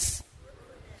fruitfulness.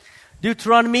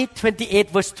 Deuteronomy 28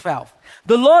 verse 12.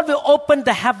 The Lord will open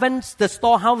the heavens, the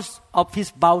storehouse of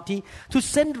His bounty, to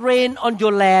send rain on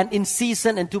your land in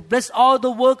season and to bless all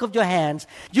the work of your hands.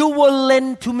 You will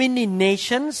lend to many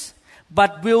nations,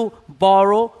 but will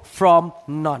borrow from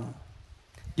none.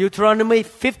 Deuteronomy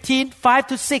 15,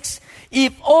 5-6.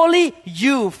 If only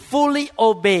you fully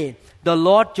obey the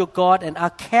Lord your God and are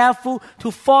careful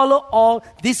to follow all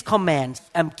these commands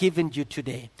I'm giving you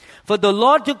today. For the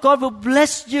Lord your God will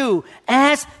bless you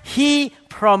as He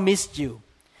promised you.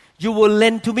 You will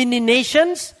lend to many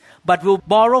nations, but will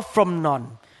borrow from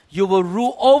none. You will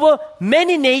rule over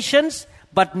many nations,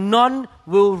 but none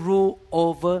will rule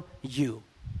over you.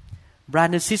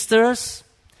 Brothers and sisters,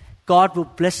 God will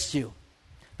bless you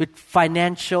with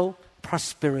financial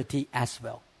prosperity as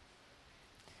well.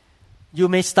 You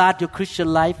may start your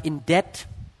Christian life in debt.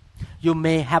 You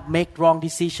may have made wrong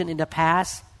decisions in the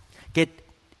past, get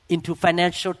into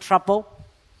financial trouble.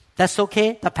 That's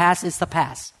okay. The past is the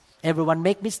past. Everyone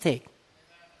make mistake.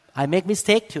 I make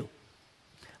mistake too.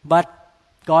 But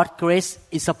God's grace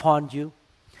is upon you.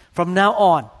 From now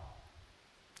on,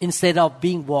 instead of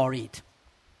being worried,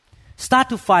 start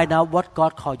to find out what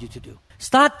God called you to do.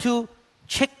 Start to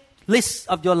check lists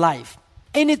of your life.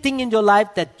 Anything in your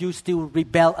life that you still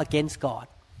rebel against God.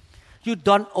 You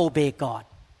don't obey God.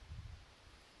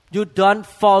 You don't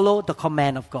follow the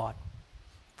command of God.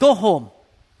 Go home.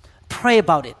 Pray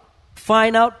about it.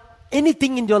 Find out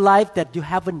anything in your life that you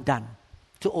haven't done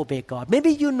to obey God. Maybe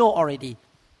you know already,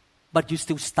 but you're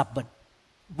still stubborn.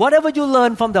 Whatever you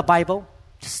learn from the Bible,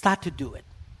 just start to do it.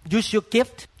 Use your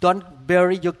gift. Don't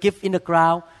bury your gift in the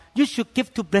ground. Use your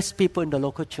gift to bless people in the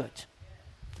local church.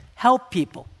 Help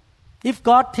people. If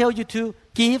God tells you to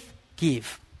give,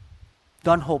 give.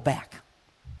 Don't hold back.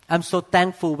 I'm so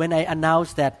thankful when I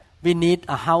announced that we need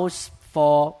a house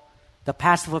for the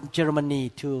pastor from Germany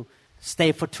to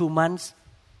stay for 2 months.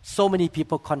 So many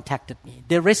people contacted me.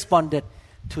 They responded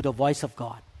to the voice of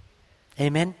God.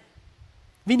 Amen.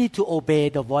 We need to obey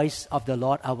the voice of the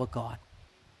Lord our God.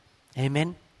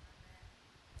 Amen.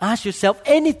 Ask yourself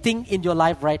anything in your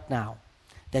life right now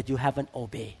that you haven't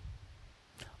obeyed.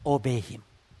 Obey Him.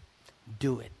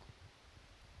 Do it.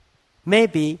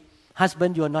 Maybe,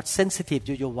 husband, you are not sensitive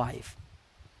to your wife.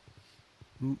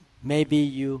 Maybe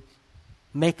you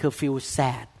make her feel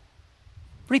sad.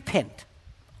 Repent.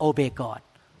 Obey God.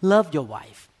 Love your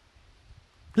wife.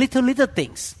 Little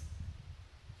things.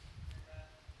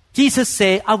 Jesus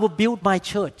said, I will build my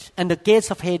church, and the gates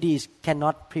of Hades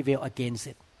cannot prevail against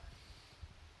it.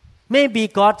 Maybe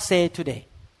God said today,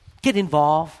 get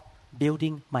involved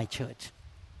building my church.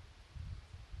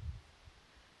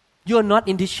 You are not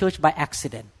in this church by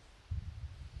accident.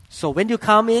 So when you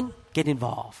come in, get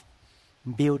involved.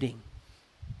 Building.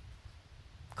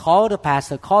 Call the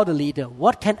pastor, call the leader.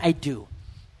 What can I do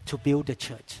to build the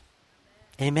church?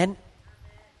 Amen.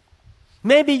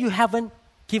 Maybe you haven't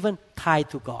given tithe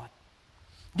to God.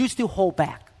 You still hold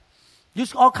back.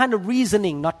 Use all kind of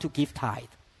reasoning not to give tithe.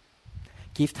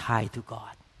 Give tithe to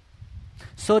God.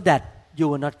 So that you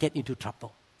will not get into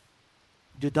trouble.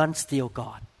 You don't steal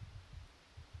God.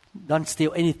 Don't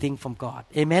steal anything from God.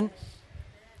 Amen.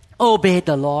 Obey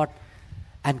the Lord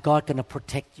and God gonna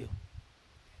protect you.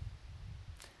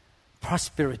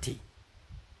 Prosperity.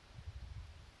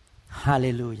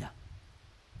 Hallelujah.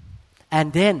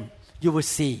 And then you will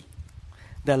see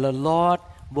that the Lord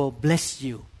will bless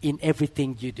you in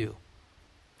everything you do.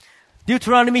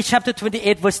 Deuteronomy chapter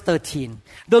 28 verse 13.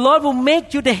 The Lord will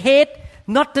make you the head,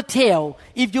 not the tail,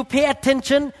 if you pay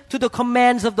attention to the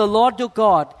commands of the Lord your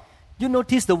God. You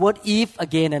notice the word if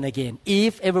again and again.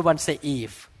 If, everyone say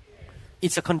if.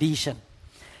 It's a condition.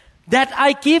 That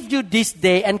I give you this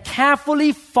day and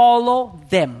carefully follow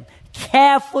them.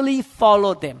 Carefully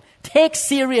follow them. Take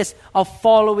serious of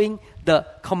following the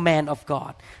command of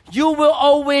God. You will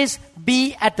always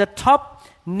be at the top,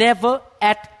 never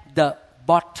at the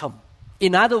bottom.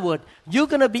 In other words, you're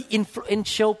going to be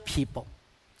influential people.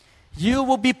 You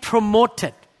will be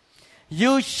promoted.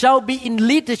 You shall be in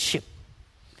leadership.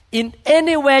 In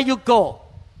anywhere you go,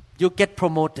 you get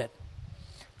promoted.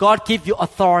 God give you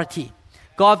authority.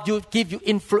 God give you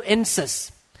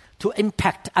influences to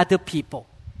impact other people.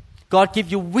 God give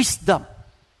you wisdom.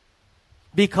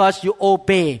 because you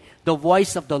obey the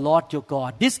voice of the Lord your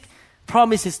God. This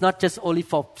promise is not just only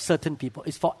for certain people.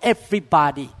 It's for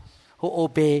everybody who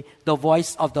obey the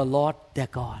voice of the Lord their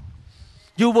God.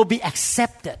 You will be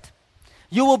accepted.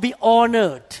 You will be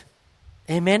honored.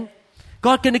 Amen.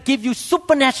 God going to give you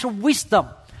supernatural wisdom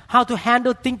how to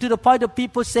handle things to the point that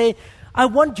people say, I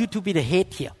want you to be the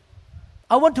head here.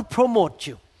 I want to promote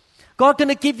you. God going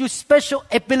to give you special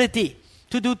ability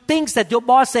to do things that your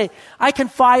boss say, I can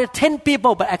fire 10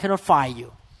 people, but I cannot fire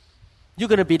you. You're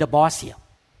going to be the boss here.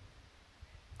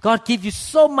 God gives you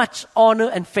so much honor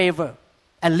and favor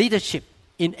and leadership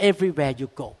in everywhere you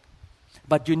go.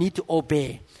 But you need to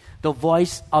obey the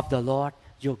voice of the Lord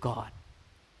your God.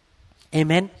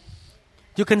 Amen.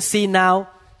 You can see now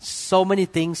so many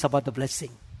things about the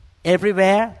blessing.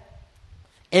 Everywhere,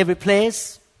 every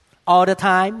place, all the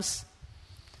times.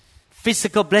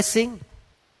 Physical blessing,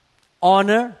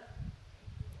 honor,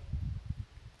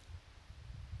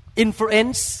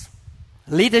 influence,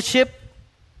 leadership,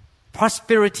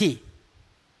 prosperity,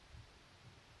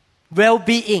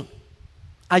 well-being.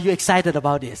 Are you excited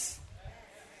about this?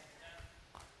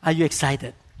 Are you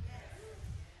excited?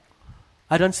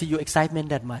 I don't see your excitement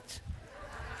that much.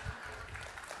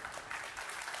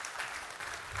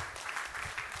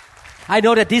 I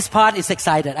know that this part is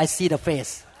excited. I see the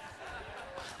face.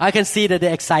 I can see that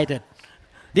they're excited.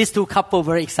 These two couples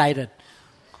very excited.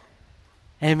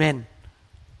 Amen.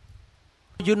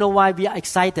 You know why we are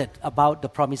excited about the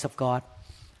promise of God?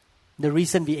 The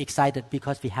reason we're excited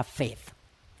because we have faith.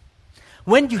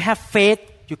 When you have faith,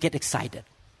 you get excited.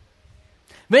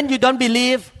 When you don't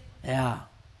believe,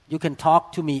 you can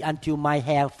talk to me until my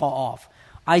hair fall off.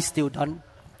 I still don't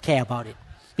care about it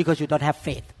because you don't have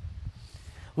faith.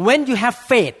 When you have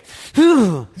faith,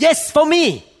 yes, for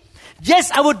me.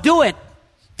 Yes, I will do it.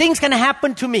 Things can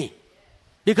happen to me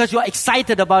because you are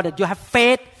excited about it. You have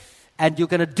faith and you're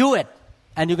going to do it.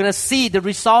 And you're going to see the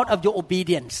result of your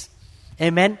obedience.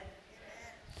 Amen?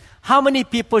 How many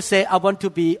people say, I want to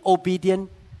be obedient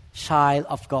child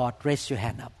of God? Raise your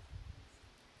hand up.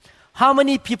 How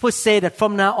many people say that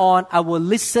from now on, I will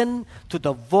listen to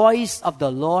the voice of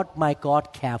the Lord my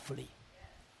God carefully?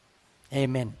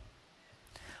 Amen.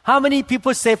 How many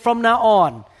people say from now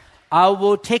on, I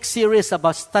will take serious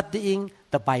about studying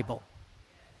the Bible?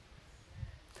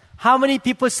 How many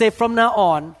people say from now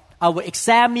on, I will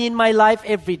examine my life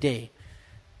every day.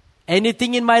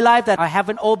 Anything in my life that I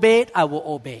haven't obeyed, I will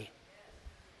obey.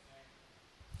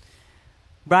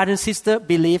 Brother and sister,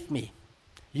 believe me.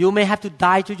 You may have to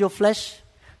die to your flesh,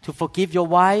 to forgive your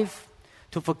wife,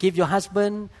 to forgive your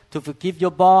husband, to forgive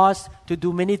your boss, to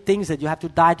do many things that you have to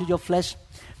die to your flesh.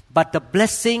 But the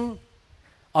blessing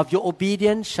of your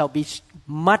obedience shall be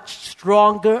much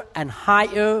stronger and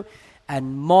higher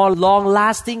and more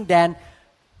long-lasting than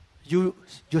your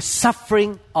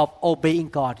suffering of obeying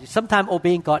God. Sometimes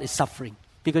obeying God is suffering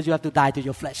because you have to die to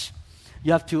your flesh.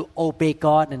 You have to obey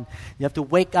God and you have to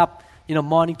wake up in the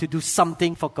morning to do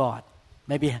something for God.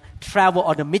 Maybe travel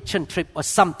on a mission trip or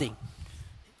something.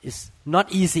 It's not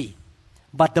easy.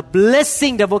 But the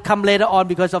blessing that will come later on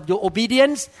because of your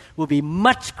obedience will be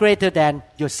much greater than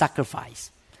your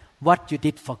sacrifice. What you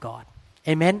did for God.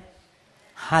 Amen?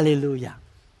 Hallelujah.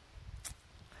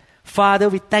 Father,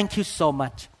 we thank you so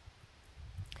much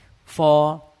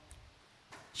for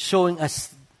showing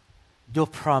us your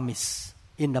promise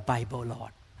in the Bible,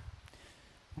 Lord.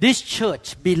 This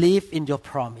church believes in your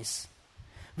promise.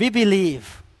 We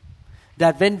believe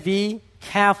that when we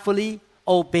carefully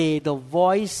obey the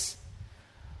voice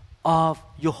of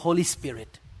your Holy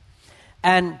Spirit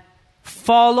and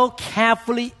follow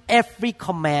carefully every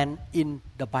command in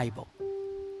the Bible,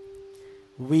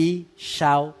 we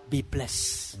shall be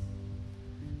blessed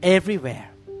everywhere,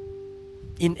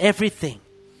 in everything,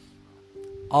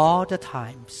 all the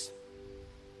times.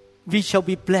 We shall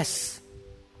be blessed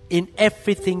in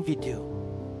everything we do.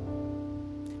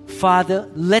 Father,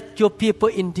 let your people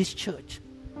in this church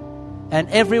and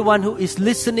everyone who is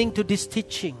listening to this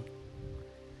teaching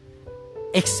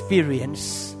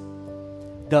experience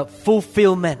the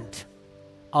fulfillment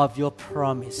of your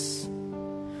promise.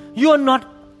 You are not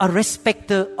a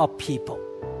respecter of people.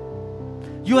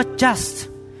 You are just.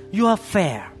 You are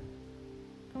fair.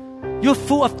 You're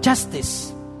full of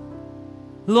justice.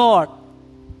 Lord,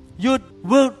 you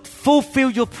will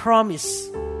fulfill your promise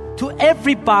to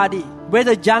everybody,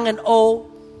 whether young and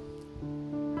old,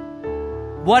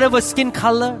 whatever skin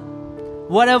color,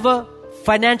 whatever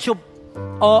financial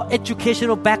or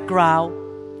educational background.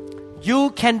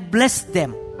 You can bless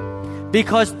them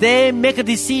because they make a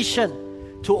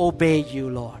decision to obey you,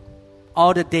 Lord,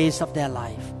 all the days of their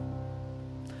life.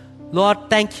 Lord,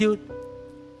 thank you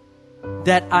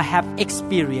that I have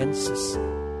experiences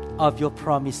of your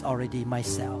promise already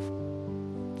myself.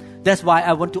 That's why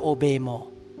I want to obey more.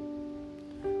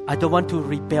 I don't want to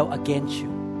rebel against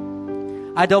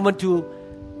you. I don't want to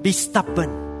be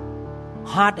stubborn,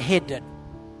 hard-headed,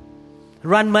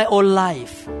 run my own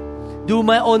life, do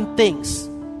my own things,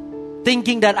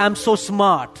 thinking that I'm so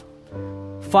smart.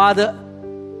 Father,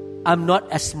 I'm not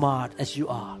as smart as you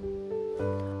are.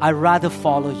 I'd rather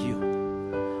follow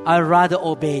you. I'd rather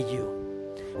obey you.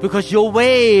 Because your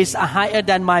ways are higher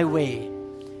than my way.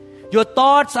 Your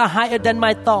thoughts are higher than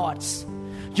my thoughts.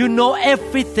 You know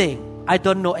everything. I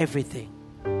don't know everything.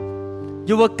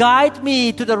 You will guide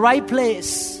me to the right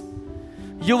place.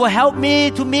 You will help me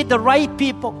to meet the right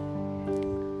people.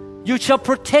 You shall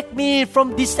protect me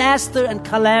from disaster and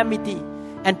calamity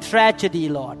and tragedy,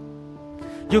 Lord.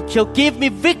 You shall give me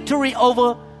victory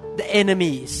over the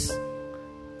enemies.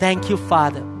 Thank you,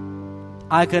 Father.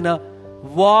 I'm gonna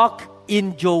walk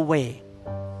in your way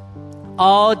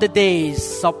all the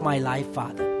days of my life,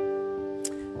 Father.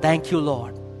 Thank you,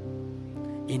 Lord.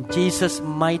 In Jesus'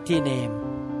 mighty name,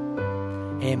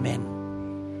 amen.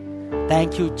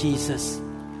 Thank you, Jesus.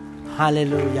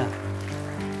 Hallelujah.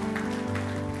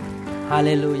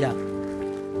 Hallelujah.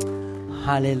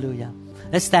 Hallelujah.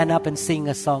 Let's stand up and sing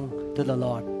a song to the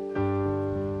Lord.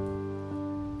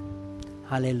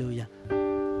 Hallelujah.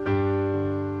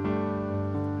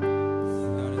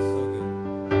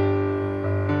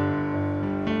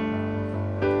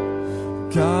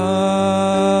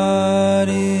 God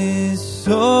is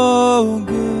so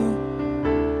good.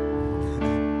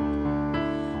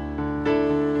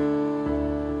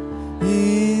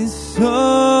 He's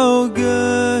so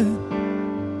good.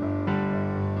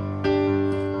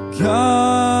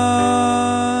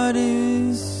 God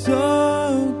is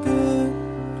so good.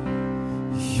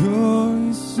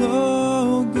 You're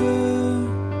so good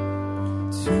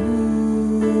to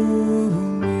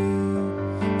me.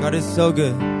 God is so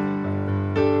good.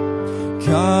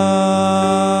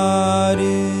 God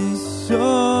is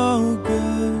so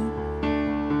good.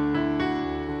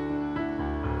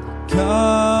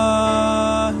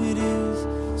 God is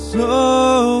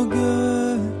so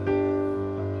good.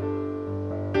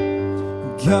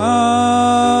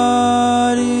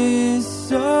 God is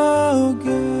so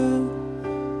good.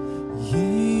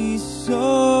 He's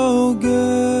so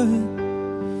good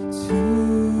to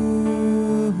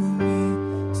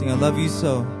me. Sing, I love you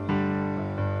so.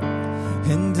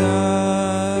 And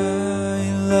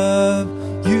I love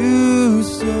you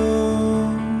so.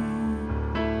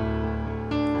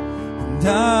 And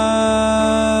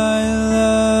I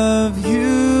love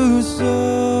you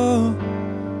so.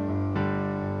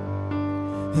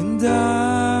 And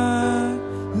I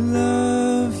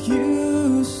love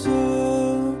you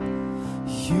so.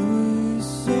 You're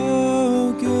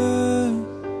so good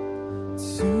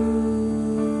to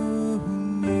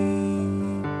me.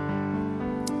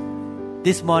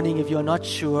 This morning, if you're not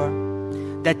sure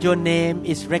that your name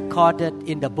is recorded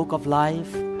in the book of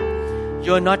life,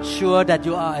 you're not sure that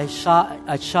you are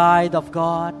a child of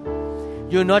God,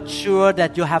 you're not sure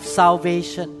that you have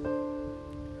salvation,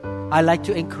 I'd like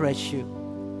to encourage you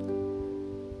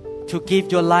to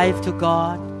give your life to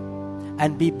God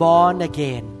and be born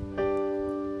again.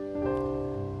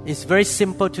 It's very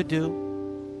simple to do.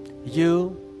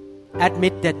 You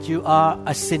admit that you are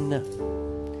a sinner.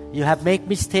 You have made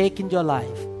mistake in your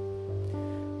life.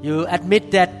 You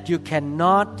admit that you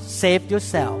cannot save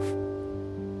yourself.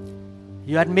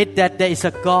 You admit that there is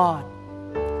a God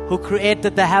who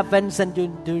created the heavens and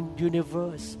the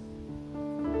universe.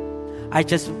 I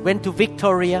just went to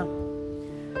Victoria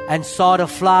and saw the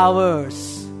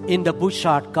flowers in the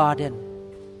Bouchard Garden.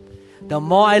 The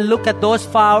more I look at those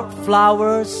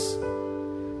flowers,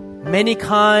 many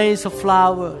kinds of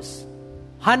flowers,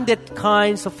 100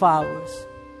 kinds of flowers,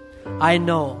 I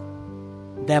know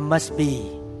there must be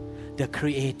the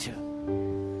Creator.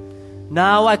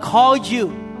 Now I call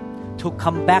you to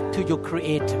come back to your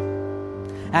Creator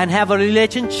and have a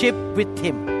relationship with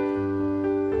Him.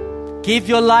 Give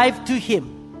your life to Him.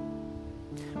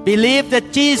 Believe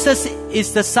that Jesus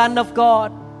is the Son of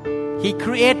God. He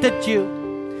created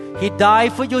you. He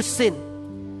died for your sin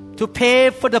to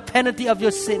pay for the penalty of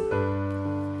your sin.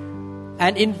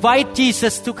 And invite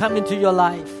Jesus to come into your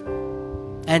life.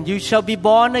 And you shall be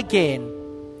born again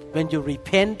when you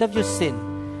repent of your sin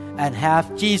and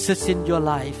have Jesus in your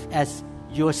life as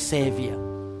your Savior.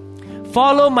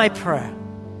 Follow my prayer.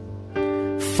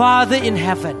 Father in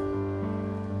heaven,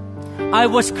 I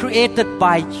was created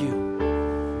by you.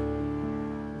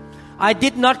 I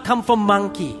did not come from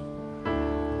monkey.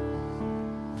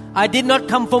 I did not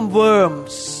come from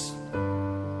worms.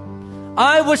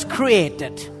 I was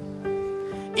created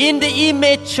in the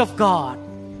image of God.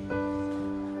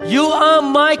 You are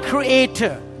my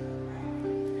creator.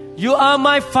 You are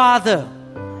my Father.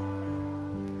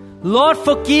 Lord,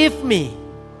 forgive me.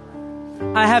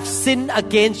 I have sinned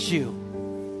against you.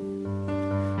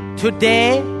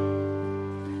 Today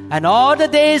and all the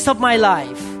days of my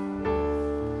life,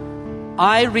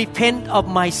 I repent of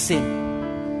my sin.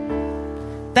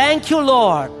 Thank you,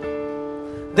 Lord,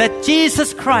 that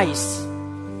Jesus Christ,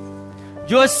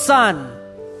 your Son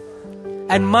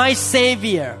and my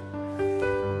Savior,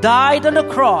 died on the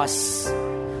cross,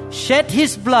 shed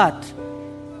His blood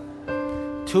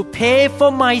to pay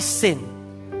for my sin.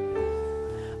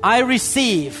 I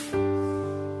receive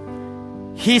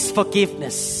His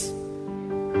forgiveness.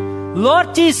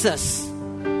 Lord Jesus,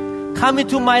 come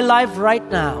into my life right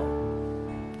now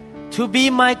to be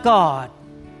my God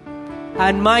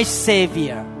and my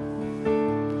Savior.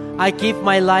 I give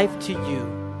my life to you.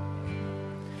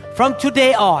 From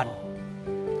today on,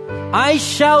 I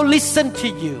shall listen to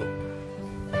you,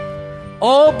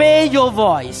 obey your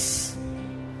voice.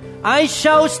 I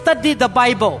shall study the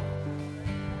Bible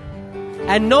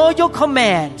and know your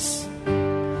commands,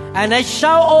 and I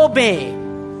shall obey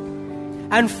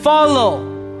and follow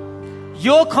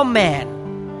your command.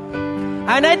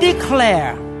 And I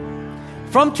declare,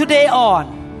 from today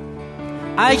on,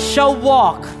 I shall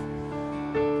walk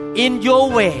in your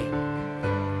way.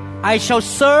 I shall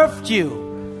serve you,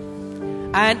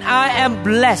 and I am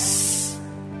blessed.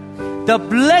 The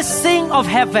blessing of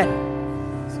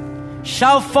heaven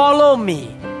shall follow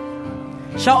me,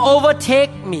 shall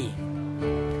overtake me.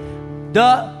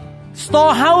 The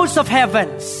storehouse of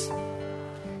heavens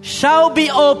shall be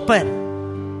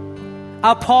open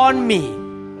upon me.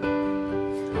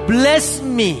 Bless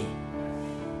me,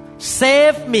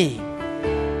 save me,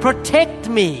 protect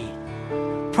me,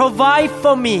 provide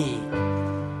for me.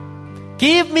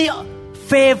 Give me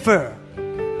favor.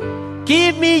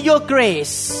 Give me your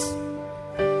grace.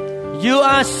 You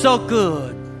are so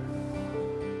good.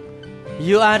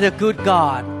 You are the good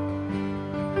God.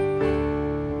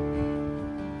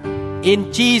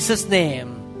 In Jesus'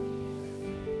 name.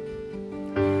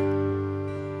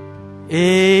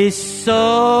 It's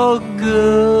so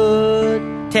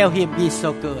good. Tell Him He's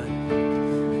so good.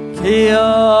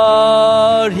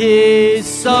 God is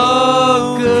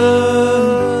so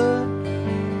good.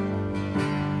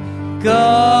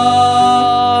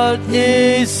 God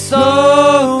is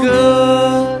so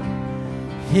good.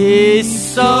 He's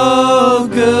so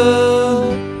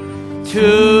good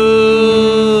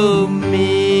to me.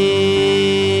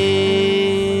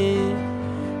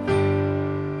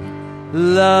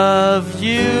 Love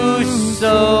you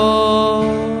so.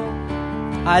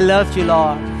 I love you,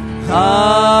 Lord.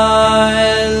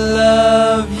 I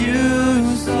love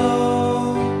you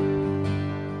so.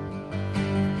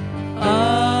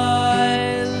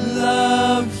 I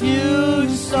love you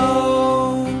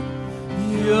so.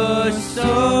 You're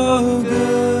so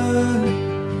good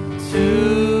to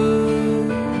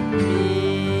me.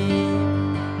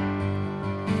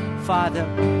 Father,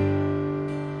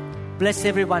 bless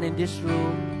everyone in this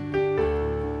room.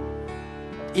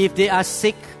 If they are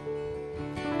sick,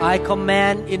 I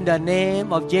command in the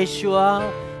name of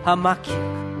Yeshua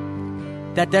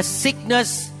HaMashiach that the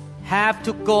sickness have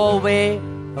to go away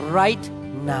right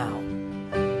now.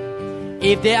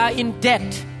 If they are in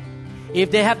debt,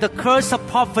 if they have the curse of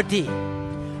poverty,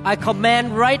 I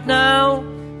command right now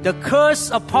the curse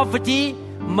of poverty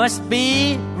must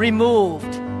be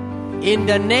removed in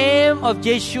the name of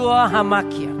Yeshua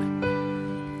HaMashiach.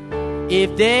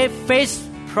 If they face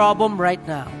problem right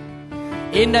now,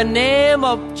 in the name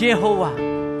of Jehovah,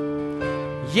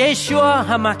 Yeshua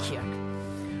HaMashiach,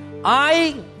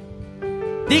 I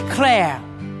declare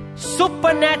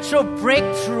supernatural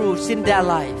breakthroughs in their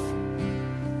life.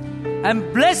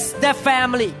 And bless their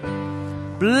family,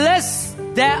 bless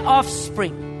their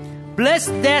offspring, bless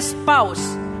their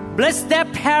spouse, bless their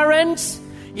parents.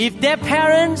 If their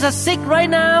parents are sick right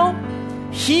now,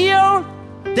 heal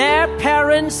their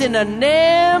parents in the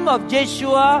name of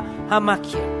Yeshua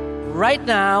HaMashiach. Right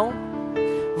now,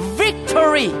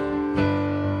 victory,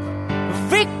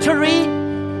 victory,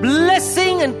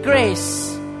 blessing and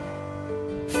grace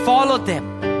follow them.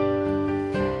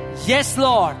 Yes,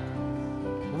 Lord,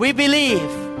 we believe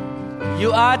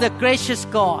you are the gracious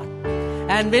God.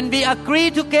 And when we agree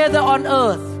together on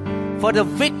earth for the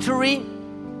victory,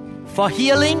 for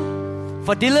healing,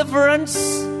 for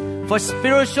deliverance, for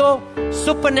spiritual,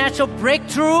 supernatural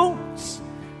breakthroughs,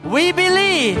 we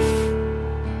believe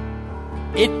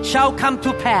it shall come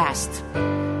to pass.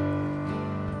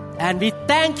 And we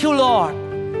thank you, Lord,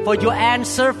 for your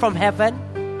answer from heaven.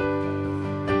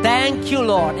 Thank you,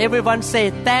 Lord. Everyone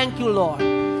say, thank you, Lord.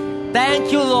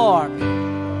 Thank you, Lord.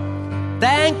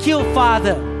 Thank you,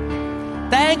 Father.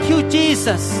 Thank you,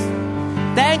 Jesus.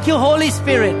 Thank you, Holy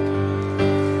Spirit.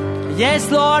 Yes,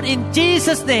 Lord, in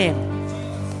Jesus' name.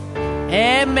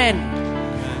 Amen.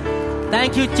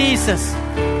 Thank you, Jesus.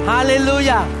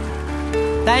 Hallelujah.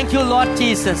 Thank you, Lord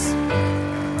Jesus.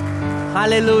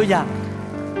 Hallelujah.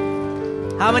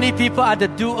 How many people are the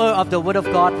doer of the Word of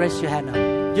God? Raise your hand up.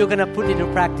 You're going to put it into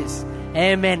practice.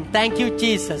 Amen. Thank you,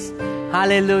 Jesus.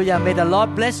 Hallelujah. May the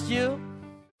Lord bless you.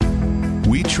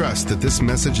 We trust that this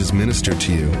message is ministered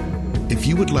to you. If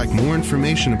you would like more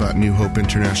information about New Hope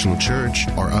International Church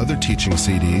or other teaching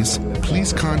CDs,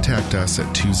 please contact us at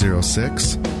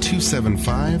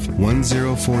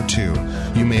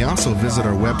 206-275-1042. You may also visit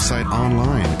our website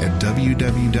online at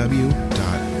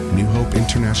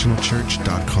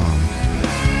www.newhopeinternationalchurch.com.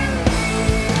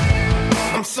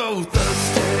 I'm so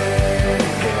thirsty.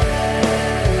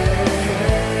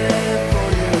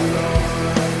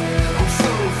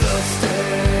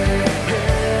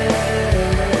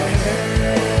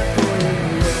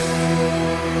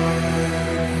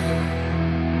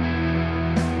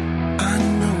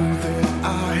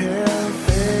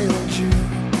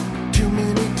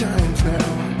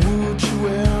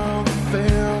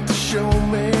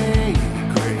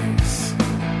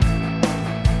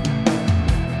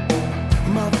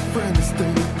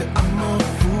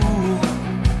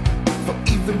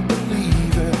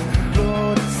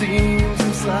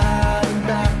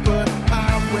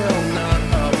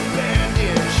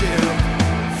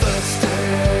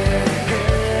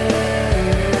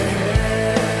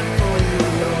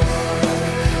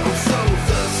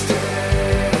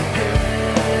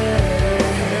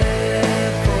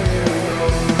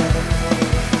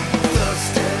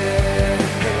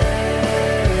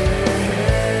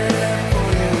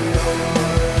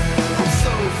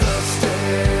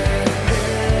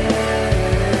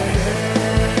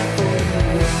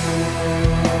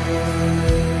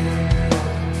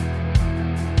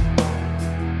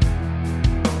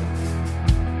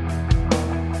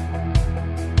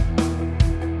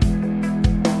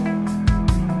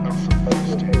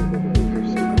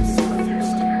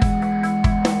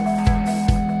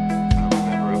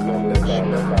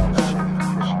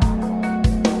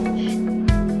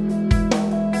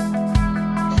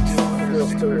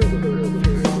 Still